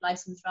getting rid of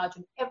license Raj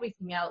and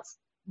everything else,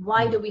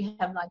 why do we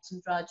have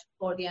license Raj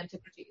for the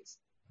antiquities?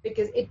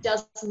 Because it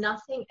does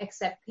nothing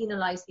except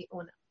penalize the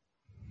owner.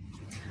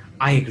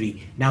 I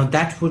agree. Now,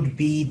 that would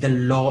be the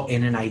law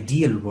in an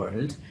ideal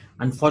world.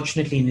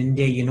 Unfortunately, in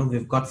India,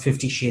 we've got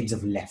 50 shades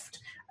of left.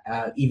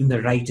 Even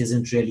the right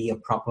isn't really a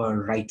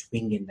proper right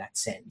wing in that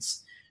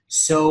sense.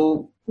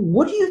 So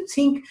what do you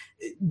think?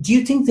 Do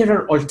you think there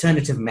are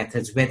alternative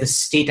methods where the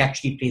state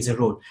actually plays a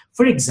role?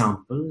 For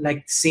example,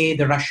 like say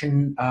the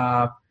Russian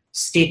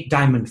State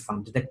Diamond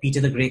Fund that Peter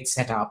the Great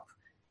set up,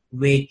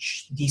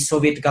 which the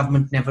Soviet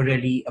government never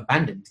really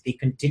abandoned. They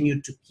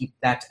continued to keep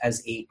that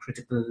as a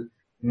critical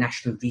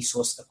national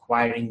resource,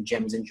 acquiring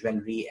gems and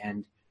jewelry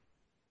and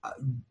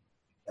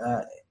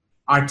uh,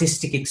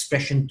 artistic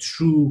expression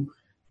through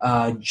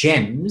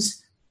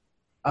gems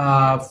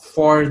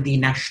for the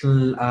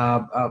national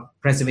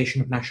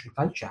preservation of national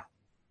culture.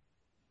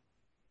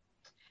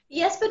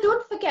 Yes, but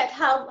don't forget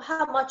how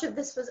much of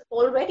this was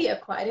already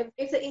acquired.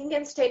 If the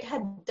Indian state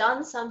had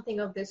done something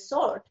of this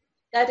sort,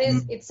 that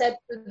is, it said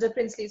to the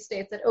princely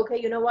states that, okay,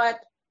 you know what,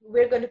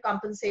 we're going to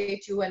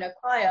compensate you and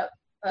acquire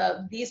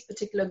these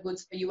particular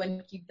goods for you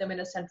and keep them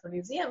in a central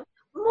museum,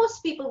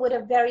 most people would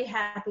have very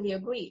happily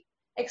agreed.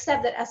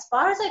 Except that as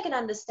far as I can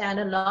understand,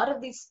 a lot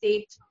of these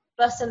state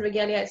plus and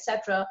regalia,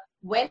 etc.,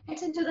 went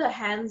into the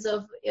hands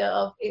of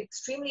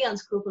extremely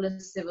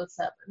unscrupulous civil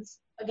servants,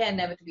 again,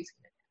 never to be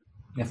seen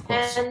again. Of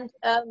course. And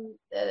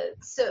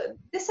so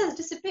this has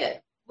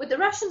disappeared. With the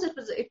Russians,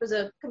 it was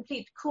a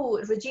complete coup,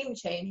 regime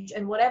change,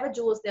 and whatever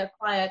jewels they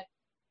acquired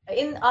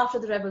after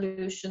the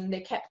revolution,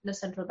 they kept in the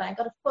central bank.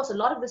 And of course, a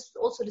lot of this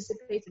also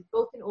dissipated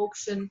both in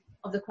auction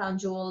of the crown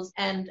jewels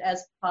and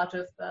as part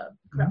of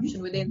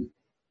corruption within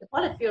the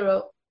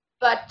Politburo.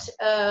 But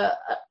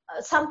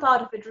some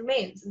part of it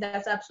remains, and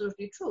that's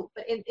absolutely true.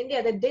 But in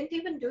India, they didn't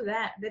even do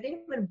that. They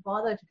didn't even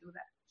bother to do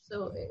that.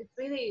 So it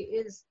really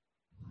is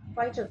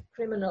quite a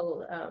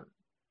criminal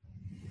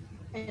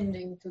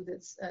ending to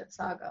this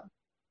saga.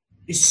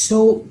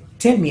 So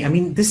tell me, I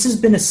mean, this has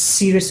been a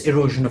serious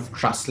erosion of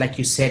trust. Like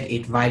you said,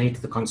 it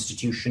violated the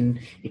constitution.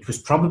 It was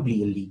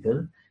probably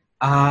illegal.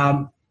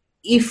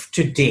 If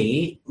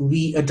today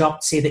we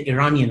adopt, say, the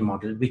Iranian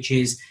model, which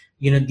is,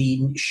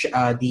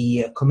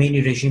 the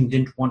Khomeini regime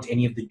didn't want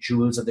any of the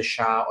jewels of the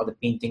Shah or the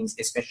paintings,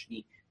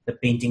 especially the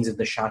paintings of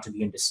the Shah, to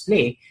be on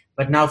display.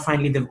 But now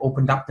finally they've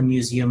opened up the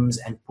museums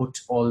and put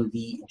all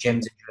the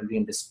gems and jewelry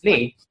on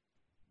display.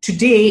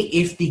 Today,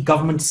 if the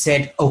government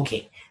said,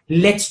 okay,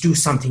 let's do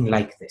something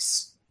like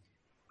this,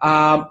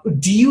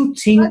 do you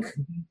think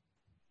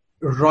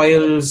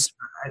royals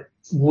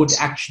would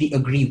actually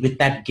agree with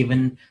that,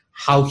 given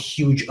how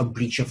huge a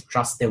breach of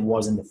trust there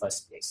was in the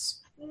first place?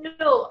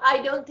 No,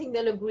 I don't think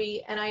they'll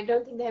agree, and I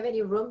don't think they have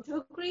any room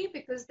to agree,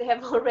 because they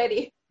have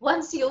already,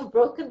 once you've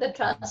broken the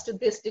trust to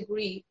this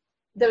degree,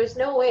 there is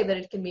no way that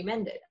it can be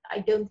mended. I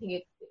don't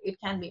think it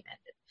can be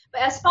mended.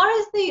 But as far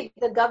as the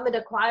government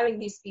acquiring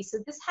these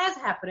pieces, this has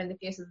happened in the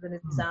case of the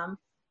Nizam.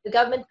 The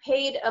government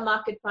paid a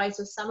market price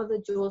of some of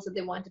the jewels that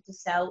they wanted to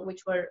sell,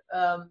 which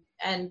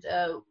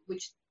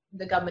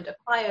the government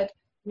acquired,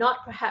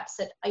 not perhaps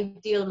at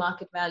ideal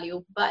market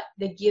value, but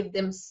they give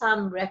them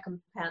some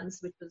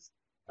recompense, which was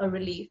a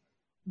relief.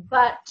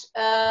 But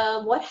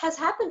what has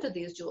happened to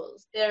these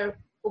jewels? They're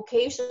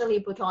occasionally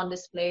put on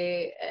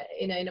display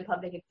in a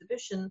public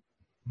exhibition,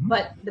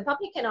 but the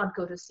public cannot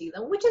go to see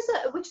them, which is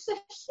a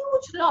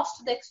huge loss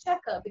to the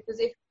exchequer.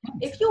 Because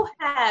if you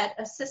had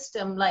a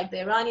system like the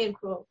Iranian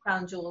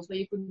crown jewels, where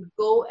you could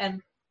go and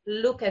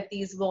look at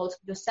these vaults,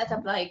 to set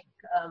up like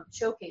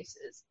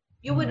showcases,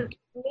 you would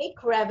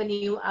make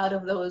revenue out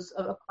of those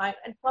acquired,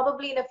 and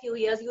probably in a few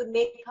years you would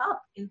make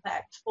up, in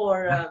fact,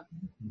 for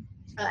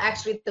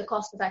actually the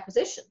cost of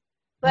acquisition.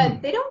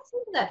 But they don't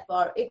think that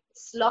far.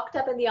 It's locked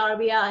up in the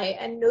RBI,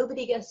 and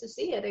nobody gets to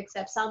see it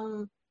except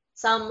some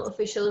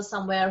official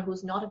somewhere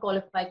who's not a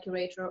qualified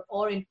curator,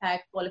 or in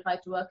fact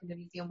qualified to work in the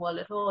museum world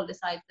at all,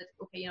 decides that,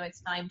 okay,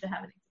 it's time to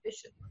have an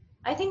exhibition.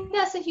 I think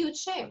that's a huge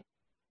shame.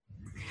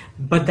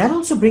 But that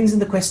also brings in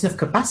the question of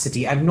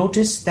capacity. I've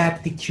noticed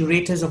that the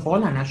curators of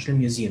all our national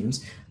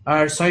museums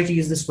are, sorry to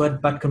use this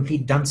word, but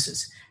complete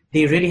dunces.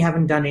 They really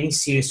haven't done any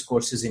serious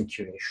courses in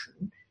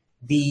curation.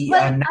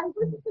 I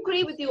wouldn't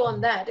agree with you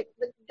on that.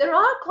 There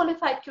are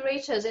qualified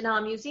curators in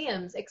our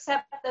museums,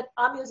 except that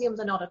our museums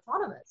are not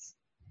autonomous.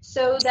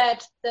 So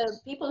that the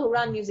people who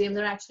run museums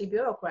are actually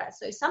bureaucrats.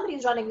 So if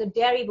somebody's running the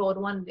dairy board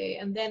one day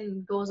and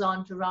then goes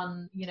on to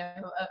run,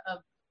 a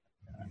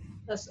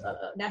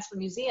national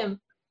museum,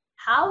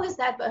 how is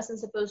that person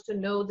supposed to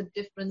know the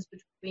difference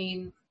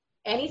between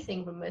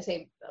anything from,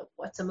 say,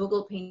 what's a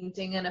Mughal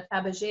painting and a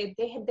Fabergé?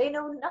 They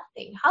know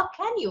nothing. How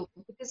can you?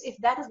 Because if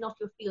that is not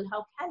your field,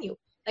 how can you?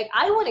 Like,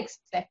 I won't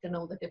expect to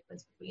know the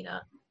difference between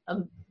a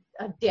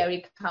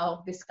dairy cow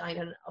of this kind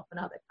and of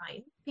another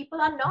kind.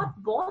 People are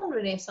not born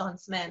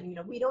Renaissance men.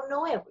 We don't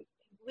know everything.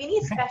 We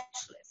need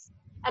specialists,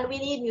 and we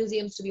need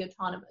museums to be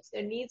autonomous.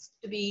 There needs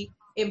to be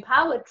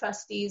empowered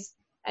trustees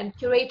and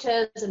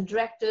curators and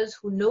directors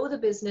who know the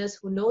business,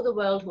 who know the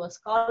world, who are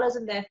scholars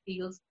in their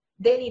fields.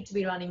 They need to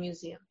be running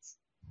museums.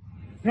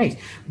 Right.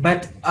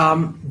 But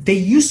there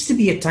used to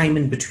be a time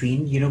in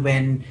between,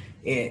 when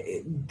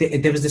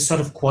there was this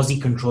sort of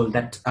quasi-control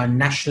that a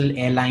national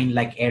airline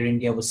like Air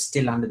India was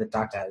still under the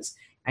Tatas.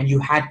 And you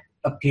had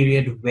a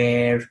period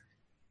where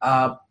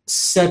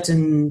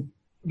certain,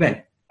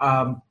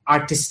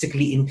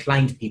 artistically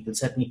inclined people,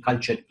 certainly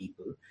cultured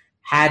people,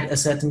 had a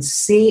certain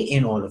say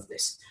in all of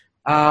this.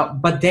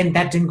 But then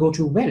that didn't go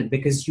too well,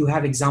 because you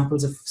have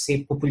examples of,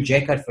 say, Pupul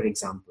Jaikar, for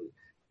example,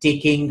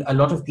 taking a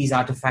lot of these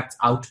artifacts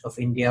out of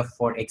India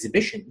for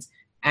exhibitions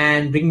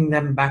and bringing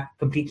them back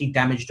completely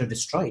damaged or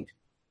destroyed.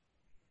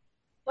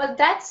 Well,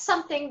 that's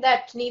something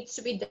that needs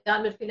to be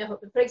done between,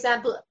 for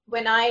example,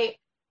 when I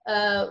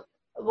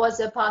was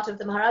a part of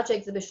the Maharaja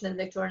exhibition in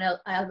the Victoria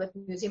and Albert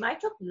Museum, I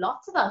took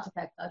lots of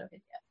artifacts out of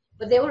India,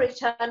 but they were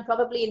returned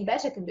probably in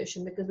better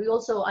condition because we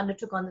also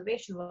undertook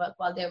conservation work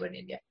while they were in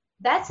India.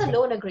 That's a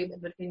loan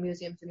agreement between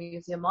museum to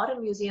museum.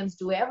 Modern museums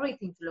do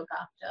everything to look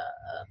after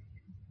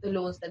the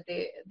loans that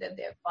they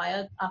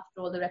acquired.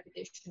 After all, the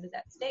reputation is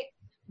at stake.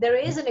 There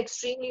is an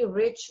extremely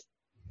rich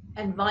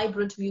and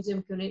vibrant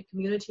museum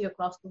community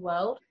across the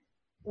world,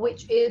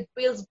 which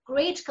builds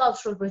great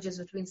cultural bridges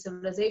between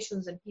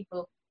civilizations and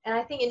people. And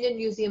I think Indian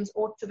museums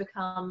ought to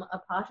become a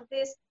part of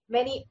this.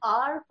 Many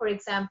are, for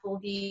example,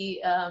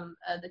 the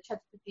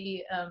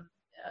Chhatrapati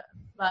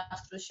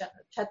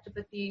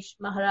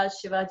Maharaj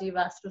Shivaji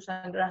Vastu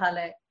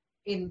Sangrahalaya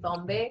in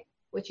Bombay,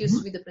 which used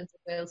to be the Prince of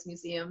Wales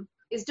Museum,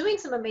 is doing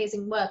some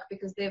amazing work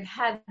because they've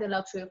had the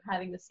luxury of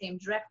having the same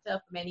director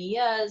for many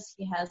years.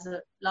 He has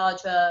a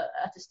larger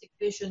artistic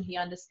vision. He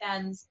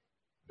understands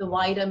the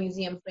wider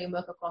museum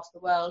framework across the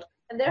world.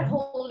 And they're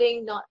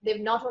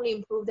they've not only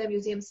improved their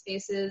museum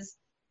spaces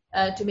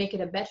to make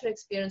it a better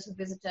experience for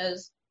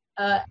visitors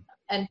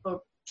and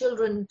for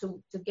children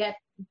to get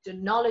to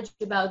knowledge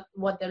about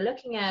what they're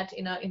looking at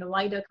in a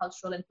wider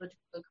cultural and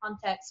political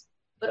context,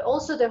 but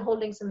also they're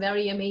holding some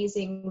very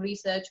amazing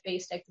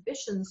research-based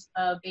exhibitions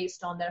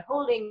based on their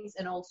holdings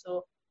and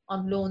also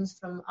on loans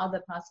from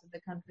other parts of the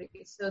country.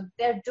 So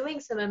they're doing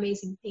some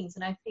amazing things,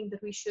 and I think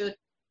that we should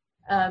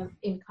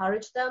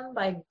encourage them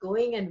by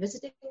going and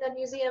visiting the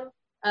museum,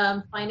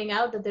 finding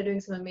out that they're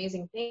doing some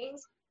amazing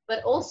things,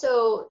 but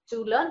also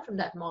to learn from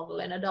that model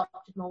and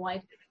adopt it more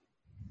widely.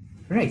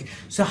 Right.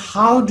 So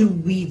how do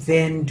we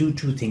then do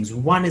two things?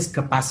 One is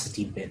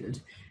capacity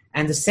build,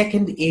 and the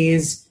second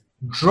is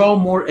draw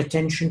more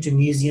attention to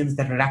museums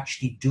that are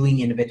actually doing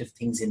innovative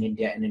things in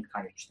India and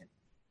encourage them?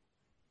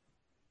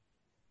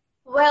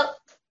 Well,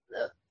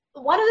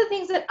 one of the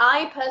things that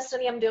I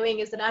personally am doing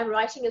is that I'm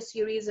writing a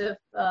series of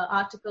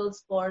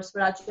articles for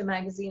Swarajya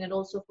magazine and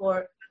also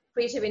for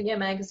Creative India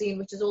magazine,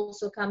 which is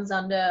also comes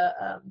under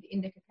the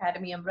Indic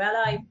Academy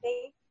umbrella, I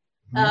think,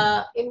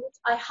 in which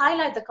I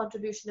highlight the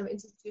contribution of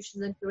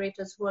institutions and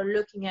curators who are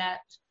looking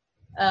at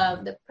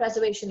the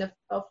preservation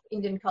of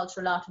Indian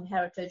cultural art and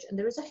heritage. And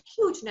there is a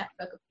huge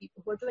network of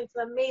people who are doing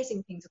some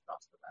amazing things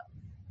across the world.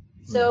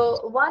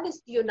 So one is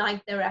to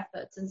unite their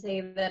efforts and say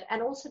that,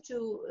 and also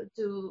to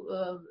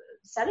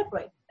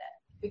celebrate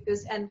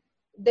that, and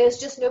there's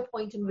just no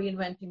point in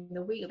reinventing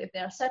the wheel. If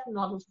there are certain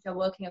models which are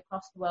working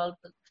across the world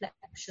for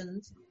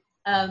collections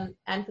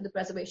and for the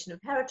preservation of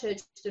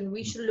heritage, then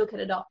we should look at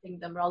adopting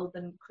them rather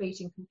than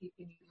creating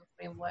completely new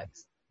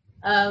frameworks.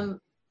 And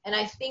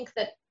I think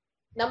that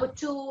number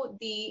two,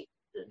 the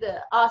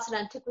Arts and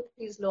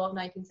Antiquities Law of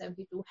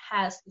 1972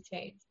 has to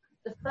change.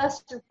 The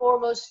first and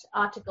foremost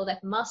article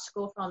that must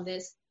go from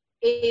this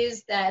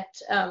is that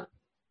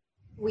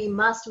we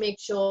must make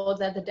sure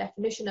that the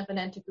definition of an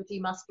antiquity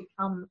must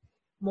become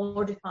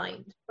more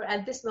defined. For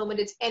at this moment,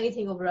 it's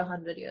anything over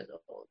 100 years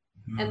old.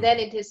 And then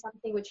it is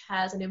something which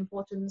has an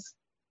importance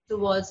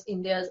towards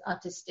India's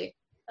artistic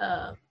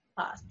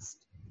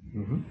past.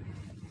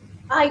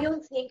 I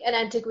don't think an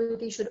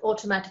antiquity should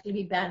automatically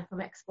be banned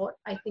from export.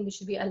 I think it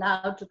should be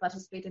allowed to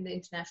participate in the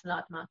international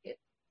art market.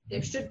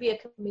 There should be a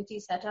committee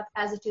set up,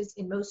 as it is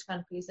in most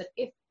countries, that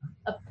if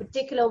a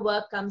particular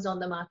work comes on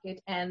the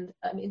market and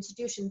an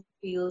institution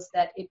feels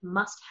that it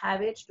must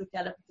have it to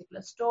tell a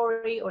particular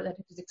story, or that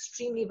it is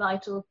extremely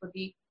vital for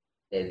the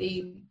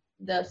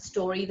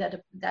story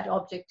that that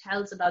object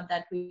tells about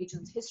that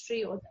region's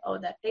history or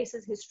that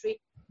place's history,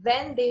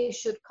 then they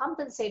should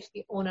compensate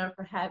the owner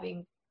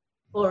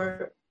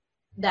for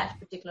that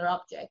particular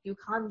object. You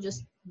can't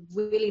just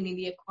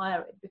willy-nilly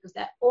acquire it, because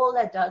all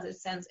that does is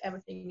sends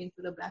everything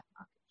into the black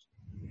market.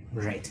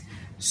 Right.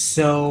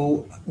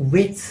 So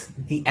with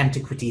the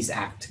Antiquities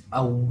Act,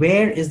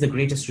 where is the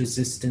greatest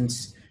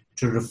resistance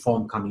to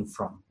reform coming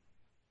from?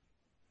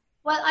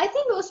 Well, I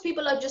think most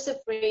people are just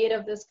afraid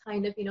of this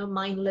kind of,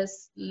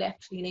 mindless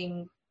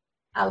left-leaning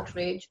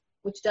outrage,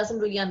 which doesn't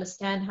really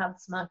understand how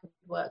this market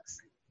works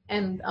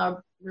and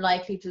are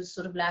likely to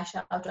sort of lash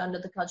out under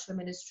the cultural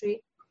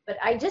ministry. But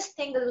I just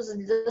think there was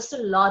just a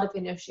lot of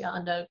inertia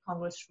under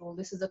Congress rule.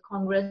 This is a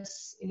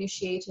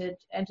Congress-initiated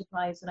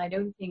enterprise, and I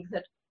don't think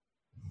that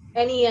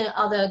any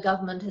other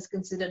government has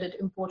considered it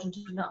important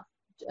enough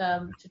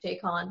to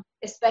take on,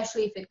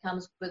 especially if it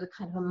comes with a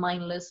kind of a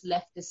mindless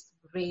leftist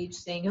rage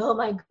saying, oh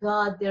my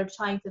God, they're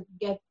trying to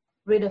get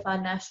rid of our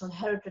national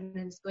heritage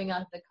and it's going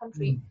out of the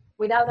country,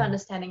 without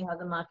understanding how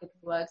the market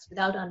works,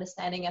 without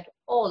understanding at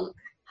all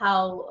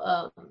how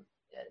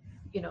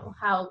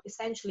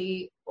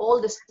essentially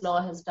all this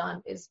law has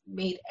done is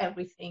made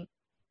everything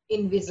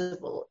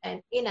invisible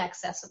and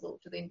inaccessible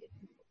to the Indian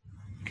people.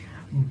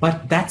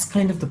 But that's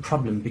kind of the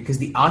problem, because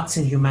the arts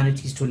and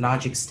humanities to a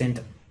large extent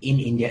in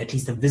India, at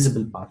least the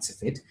visible parts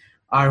of it,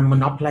 are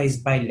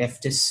monopolized by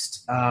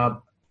leftist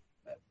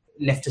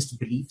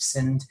beliefs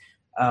and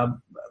uh,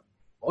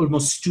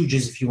 almost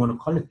stooges, if you want to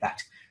call it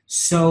that.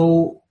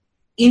 So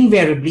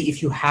invariably,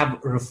 if you have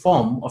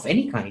reform of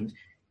any kind,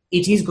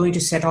 it is going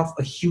to set off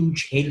a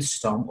huge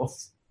hailstorm of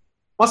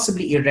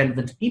possibly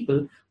irrelevant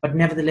people, but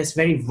nevertheless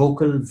very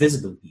vocal,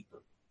 visible people.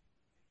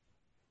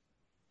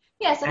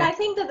 Yes, and I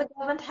think that the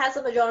government has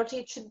a majority.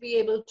 It should be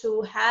able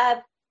to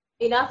have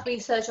enough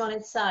research on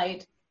its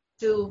side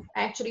to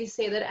actually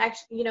say that,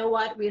 actually, you know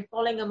what, we're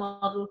following a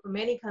model from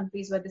many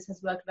countries where this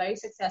has worked very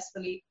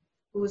successfully,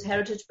 whose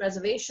heritage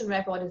preservation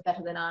record is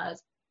better than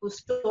ours,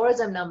 whose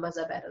tourism numbers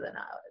are better than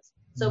ours.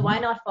 So why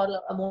not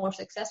follow a more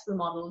successful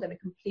model than a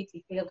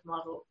completely failed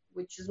model,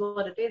 which is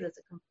what it is. It's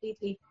a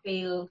completely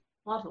failed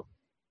model.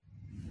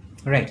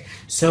 Right.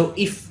 So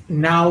if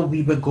now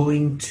we were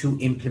going to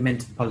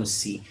implement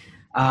policy,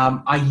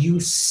 are you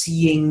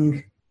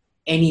seeing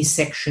any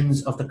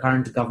sections of the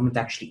current government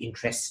actually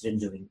interested in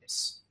doing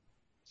this?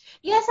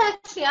 Yes,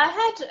 actually,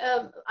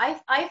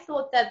 I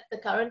thought that the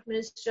current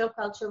Minister of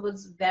Culture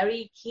was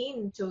very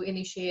keen to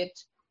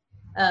initiate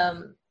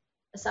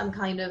some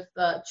kind of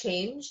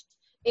change.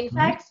 In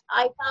fact,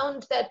 I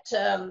found that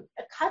a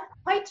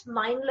quite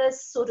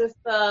mindless sort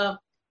of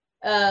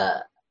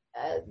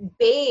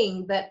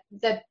baying that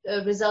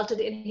resulted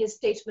in his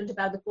statement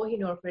about the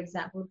Kohinoor, for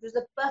example, which was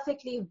a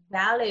perfectly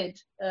valid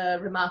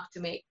remark to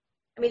make.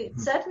 I mean,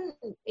 certain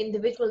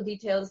individual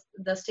details,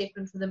 the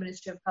statement from the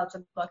Ministry of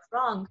Culture got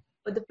wrong,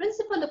 but the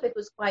principle of it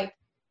was quite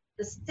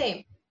the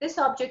same. This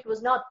object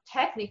was not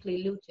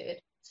technically looted,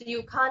 so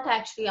you can't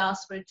actually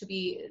ask for it to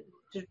be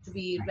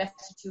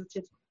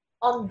restituted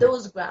on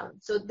those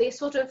grounds. So they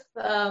sort of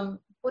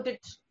put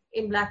it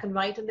in black and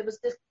white, and there was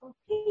this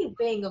complete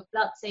baying of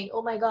blood saying,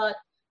 oh my God,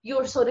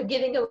 you're sort of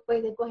giving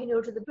away the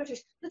Kohinoor to the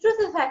British. The truth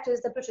of the fact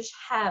is the British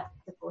have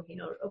the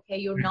Kohinoor, okay?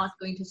 You're not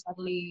going to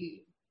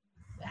suddenly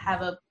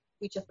have a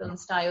feature film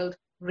styled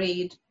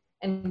raid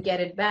and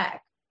get it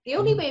back. The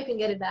only way you can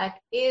get it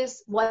back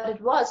is what it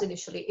was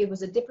initially. It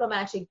was a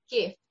diplomatic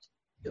gift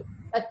to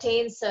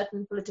attain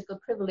certain political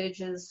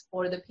privileges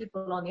for the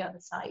people on the other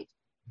side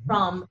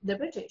from the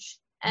British.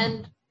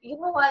 And you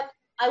know what?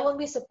 I won't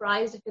be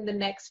surprised if in the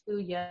next few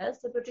years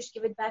the British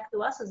give it back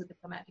to us as a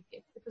diplomatic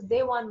gift, because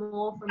they want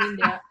more from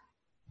India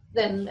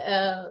than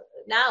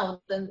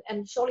now.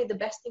 And surely the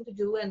best thing to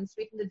do and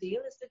sweeten the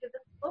deal is to give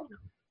them the Kohinoor.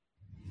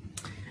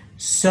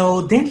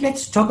 So then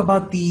let's talk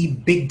about the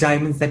big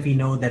diamonds that we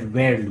know that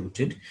were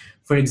looted.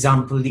 For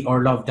example, the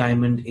Orlov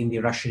diamond in the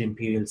Russian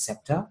imperial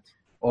scepter,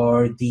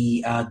 or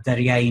the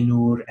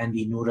Darya-i-Noor and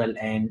the Noor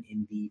al-Ain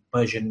in the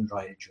Persian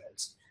royal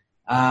jewels.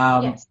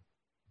 Yes.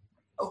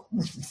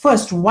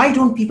 First, why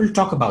don't people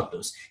talk about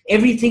those?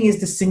 Everything is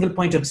the single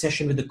point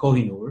obsession with the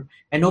Kohinoor,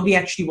 and nobody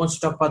actually wants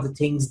to talk about the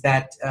things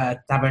that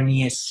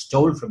Tavernier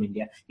stole from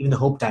India, even the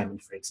Hope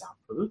Diamond, for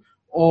example,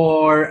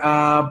 or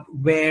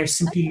where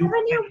simply...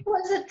 Tavernier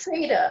was a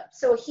trader,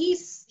 so he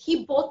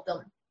bought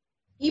them.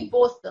 He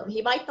bought them.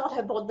 He might not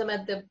have bought them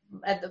at the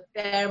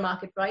fair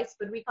market price,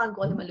 but we can't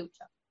call him a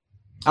lucha.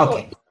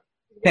 Okay,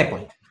 fair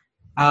point.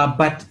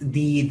 But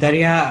the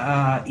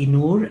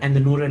Darya-i-Noor and the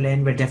Noor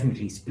al-Ain were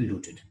definitely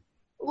looted.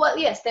 Well,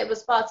 yes, there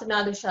was parts of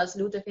Nadir Shah's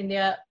loot of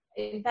India.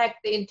 In fact,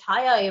 the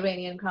entire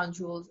Iranian crown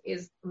jewels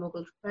is the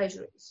Mughal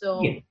treasury.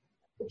 So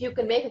if you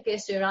can make a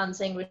case to Iran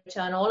saying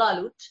return all our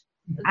loot,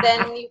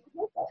 then you can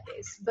make that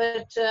case.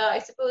 But I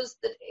suppose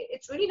that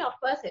it's really not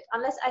worth it.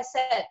 Unless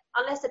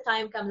the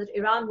time comes that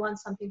Iran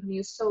wants something from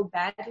you so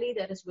badly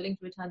that it's willing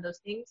to return those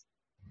things.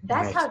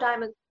 That's how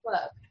diamonds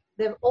work.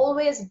 There've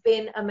always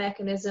been a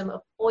mechanism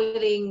of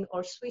oiling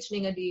or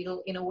sweetening a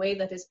deal in a way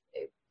that is...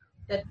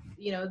 that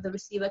the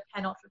receiver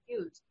cannot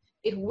refuse.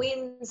 It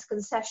wins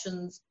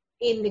concessions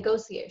in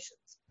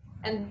negotiations,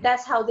 and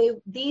that's how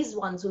these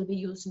ones will be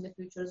used in the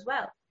future as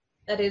well.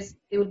 That is,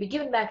 they will be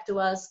given back to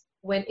us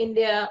when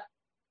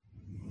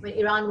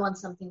Iran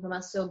wants something from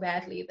us so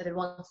badly that it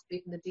wants to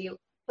sweeten the deal.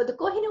 For the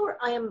Kohinoor,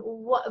 I am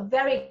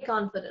very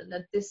confident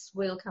that this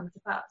will come to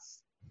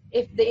pass.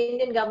 If the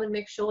Indian government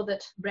makes sure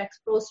that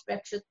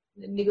post-Brexit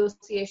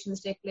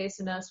negotiations take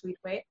place in a sweet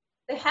way,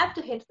 they have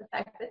to hint the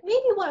fact that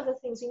maybe one of the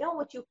things,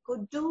 what you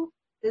could do,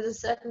 there's a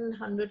certain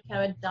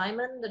 100-carat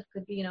diamond that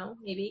could be,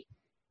 maybe.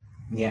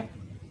 Yeah.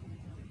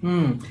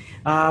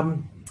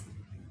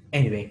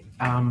 Anyway,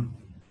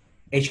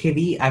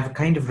 HKV, I've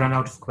kind of run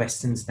out of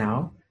questions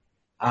now.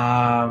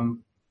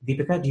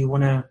 Deepika, do you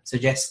want to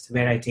suggest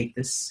where I take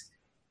this?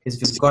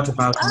 Because we've got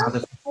about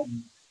another...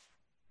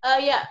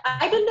 Yeah,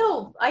 I don't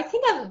know. I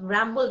think I've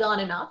rambled on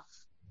enough.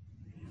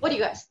 What do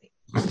you guys think?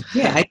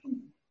 Yeah,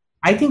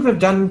 I think we've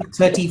done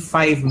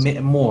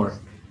 35 more.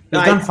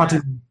 We've done 40.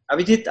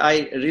 Abhijit,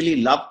 I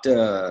really loved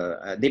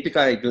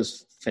Deepika. It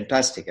was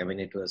fantastic. I mean,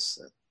 it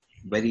was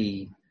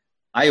very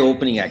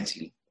eye-opening,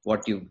 actually.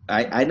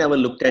 I never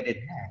looked at it.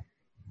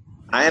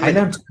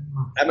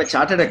 I'm a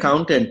chartered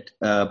accountant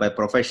by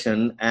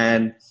profession,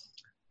 and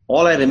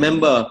all I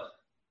remember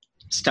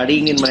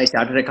studying in my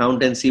chartered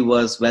accountancy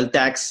was wealth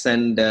tax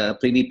and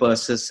privy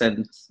purses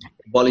and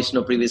abolition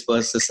of previous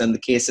purses and the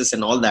cases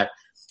and all that.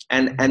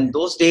 And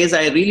those days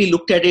I really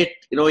looked at it,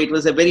 it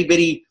was a very,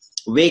 very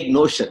vague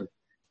notion.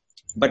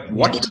 But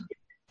what it did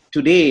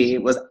today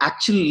was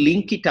actually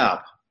link it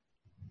up.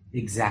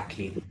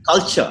 Exactly.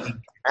 Culture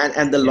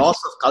and the loss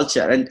of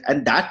culture.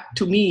 And that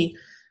to me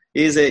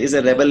is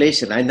a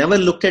revelation. I never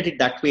looked at it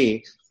that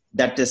way,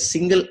 that a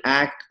single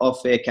act of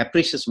a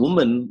capricious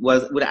woman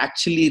would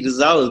actually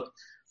result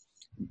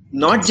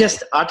not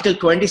just Article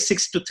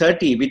 26 to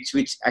 30,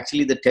 which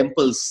actually the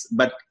temples,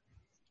 but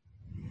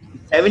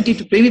 70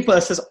 to privy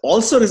purses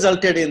also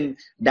resulted in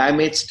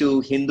damage to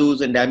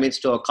Hindus and damage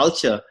to our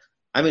culture.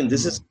 I mean,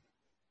 this is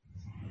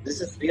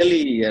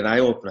really an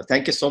eye-opener.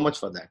 Thank you so much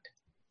for that.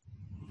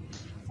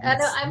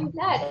 I'm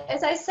glad.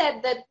 As I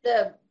said,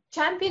 that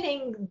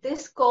championing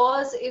this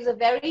cause is a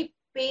very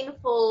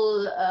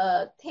painful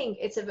thing.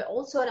 It's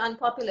also an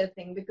unpopular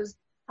thing because,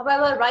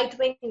 however, right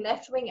wing,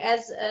 left wing,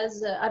 as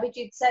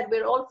Abhijit said,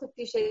 we're all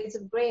 50 shades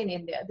of grey in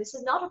India. This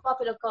is not a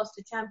popular cause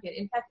to champion.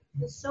 In fact,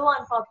 it's so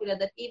unpopular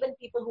that even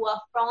people who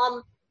are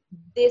from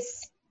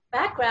this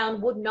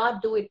background would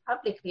not do it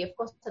publicly. Of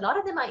course, a lot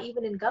of them are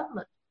even in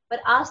government. But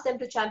ask them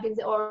to champion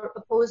or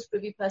oppose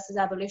privy purses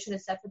abolition,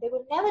 etc. They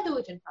will never do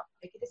it in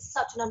public. It is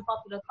such an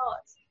unpopular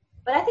cause.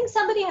 But I think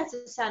somebody has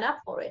to stand up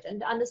for it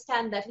and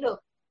understand that,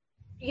 look,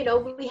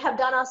 we have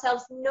done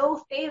ourselves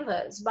no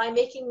favors by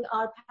making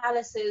our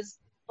palaces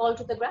fall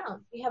to the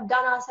ground. We have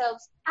done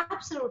ourselves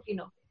absolutely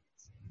no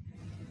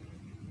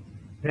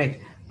Right.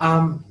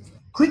 favors.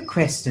 Quick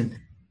question.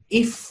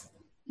 If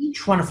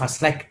each one of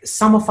us, like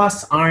some of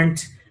us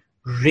aren't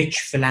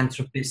rich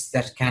philanthropists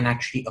that can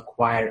actually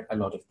acquire a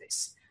lot of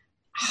this,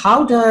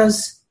 how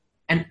does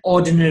an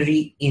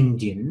ordinary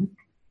Indian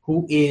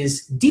who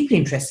is deeply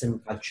interested in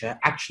culture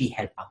actually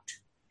help out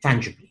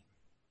tangibly?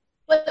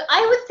 Well,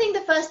 I would think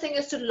the first thing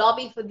is to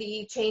lobby for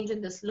the change in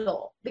this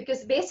law,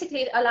 because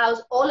basically it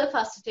allows all of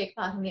us to take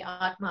part in the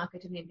art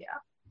market in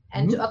India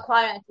and to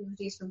acquire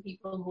activities from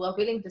people who are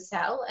willing to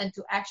sell and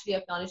to actually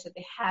acknowledge that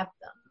they have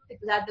them.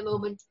 Because at the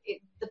moment,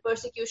 the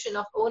persecution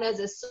of owners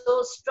is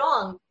so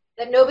strong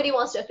that nobody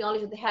wants to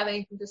acknowledge that they have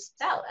anything to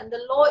sell. And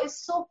the law is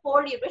so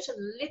poorly written,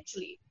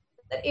 literally,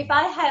 that if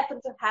I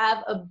happen to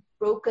have a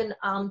broken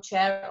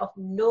armchair of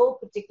no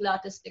particular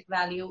artistic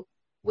value,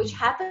 which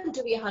happened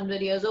to be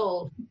 100 years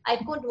old, I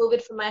couldn't move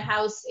it from my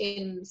house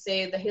in,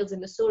 say, the hills in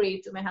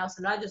Missouri to my house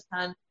in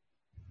Rajasthan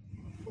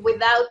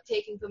without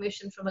taking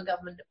permission from a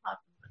government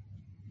department.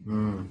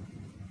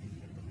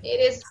 It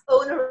is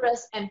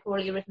onerous and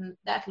poorly written.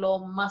 That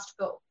law must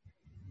go.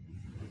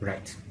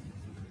 Right.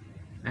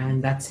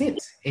 And that's it.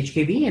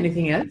 HKV,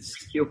 anything else?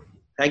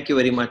 Thank you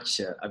very much,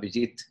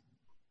 Abhijit.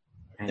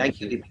 Thank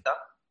you, Deepika.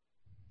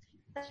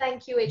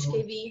 Thank you,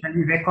 HKV. Can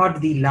we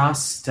record the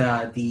last,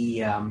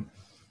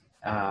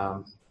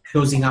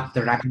 closing up,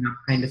 the wrapping up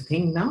kind of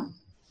thing now?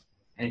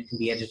 And it can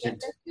be edited. Yeah,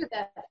 let's do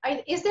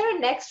that. Is there a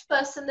next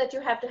person that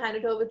you have to hand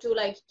it over to?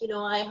 Like,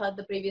 I heard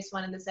the previous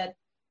one and they said,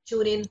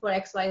 tune in for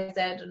XYZ.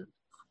 And...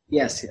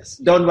 Yes.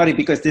 Don't worry,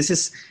 because this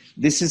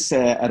is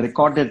a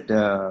recorded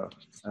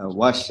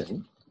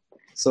version.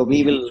 So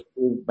we will,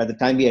 by the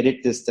time we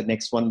edit this, the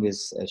next one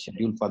is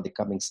scheduled for the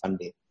coming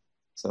Sunday.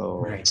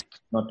 So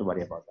not to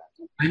worry about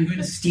that. I'm going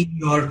to steal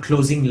your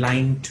closing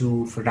line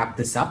to wrap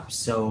this up.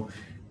 So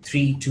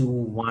 3, 2,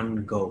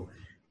 1, go.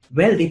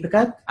 Well,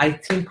 Deepika, I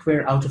think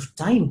we're out of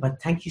time,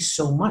 but thank you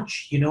so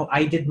much.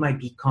 I did my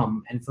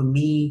BCom, and for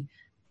me,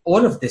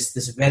 all of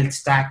this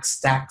wealth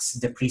tax,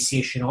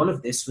 depreciation, all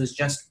of this was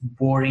just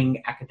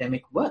boring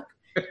academic work.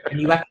 And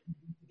you actually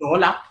put it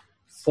all up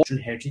for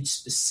cultural heritage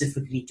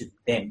specifically to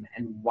them,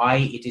 and why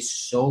it is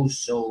so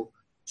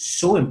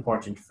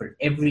important for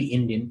every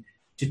Indian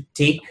to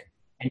take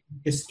an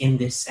interest in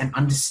this and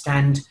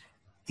understand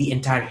the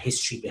entire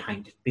history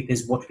behind it.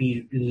 Because what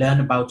we learn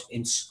about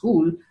in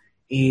school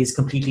is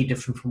completely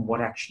different from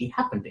what actually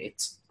happened.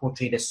 It's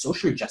portrayed as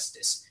social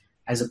justice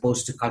as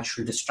opposed to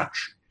cultural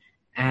destruction.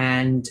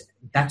 And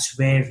that's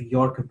where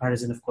your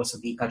comparison, of course,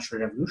 of the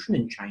Cultural Revolution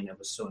in China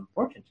was so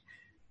important.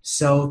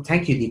 So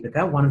thank you,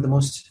 Deepika. One of the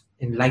most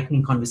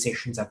enlightening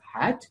conversations I've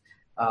had.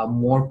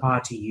 More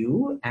power to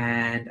you.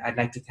 And I'd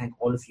like to thank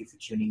all of you for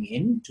tuning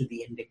in to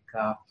the Indic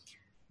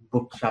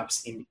Book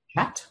Club's Indic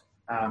Chat.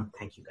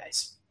 Thank you,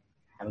 guys.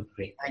 Have a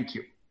great day. Thank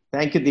you.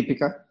 Thank you,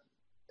 Deepika.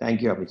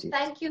 Thank you, Abhijit.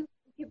 Thank you.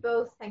 Thank you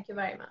both. Thank you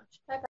very much. Bye-bye.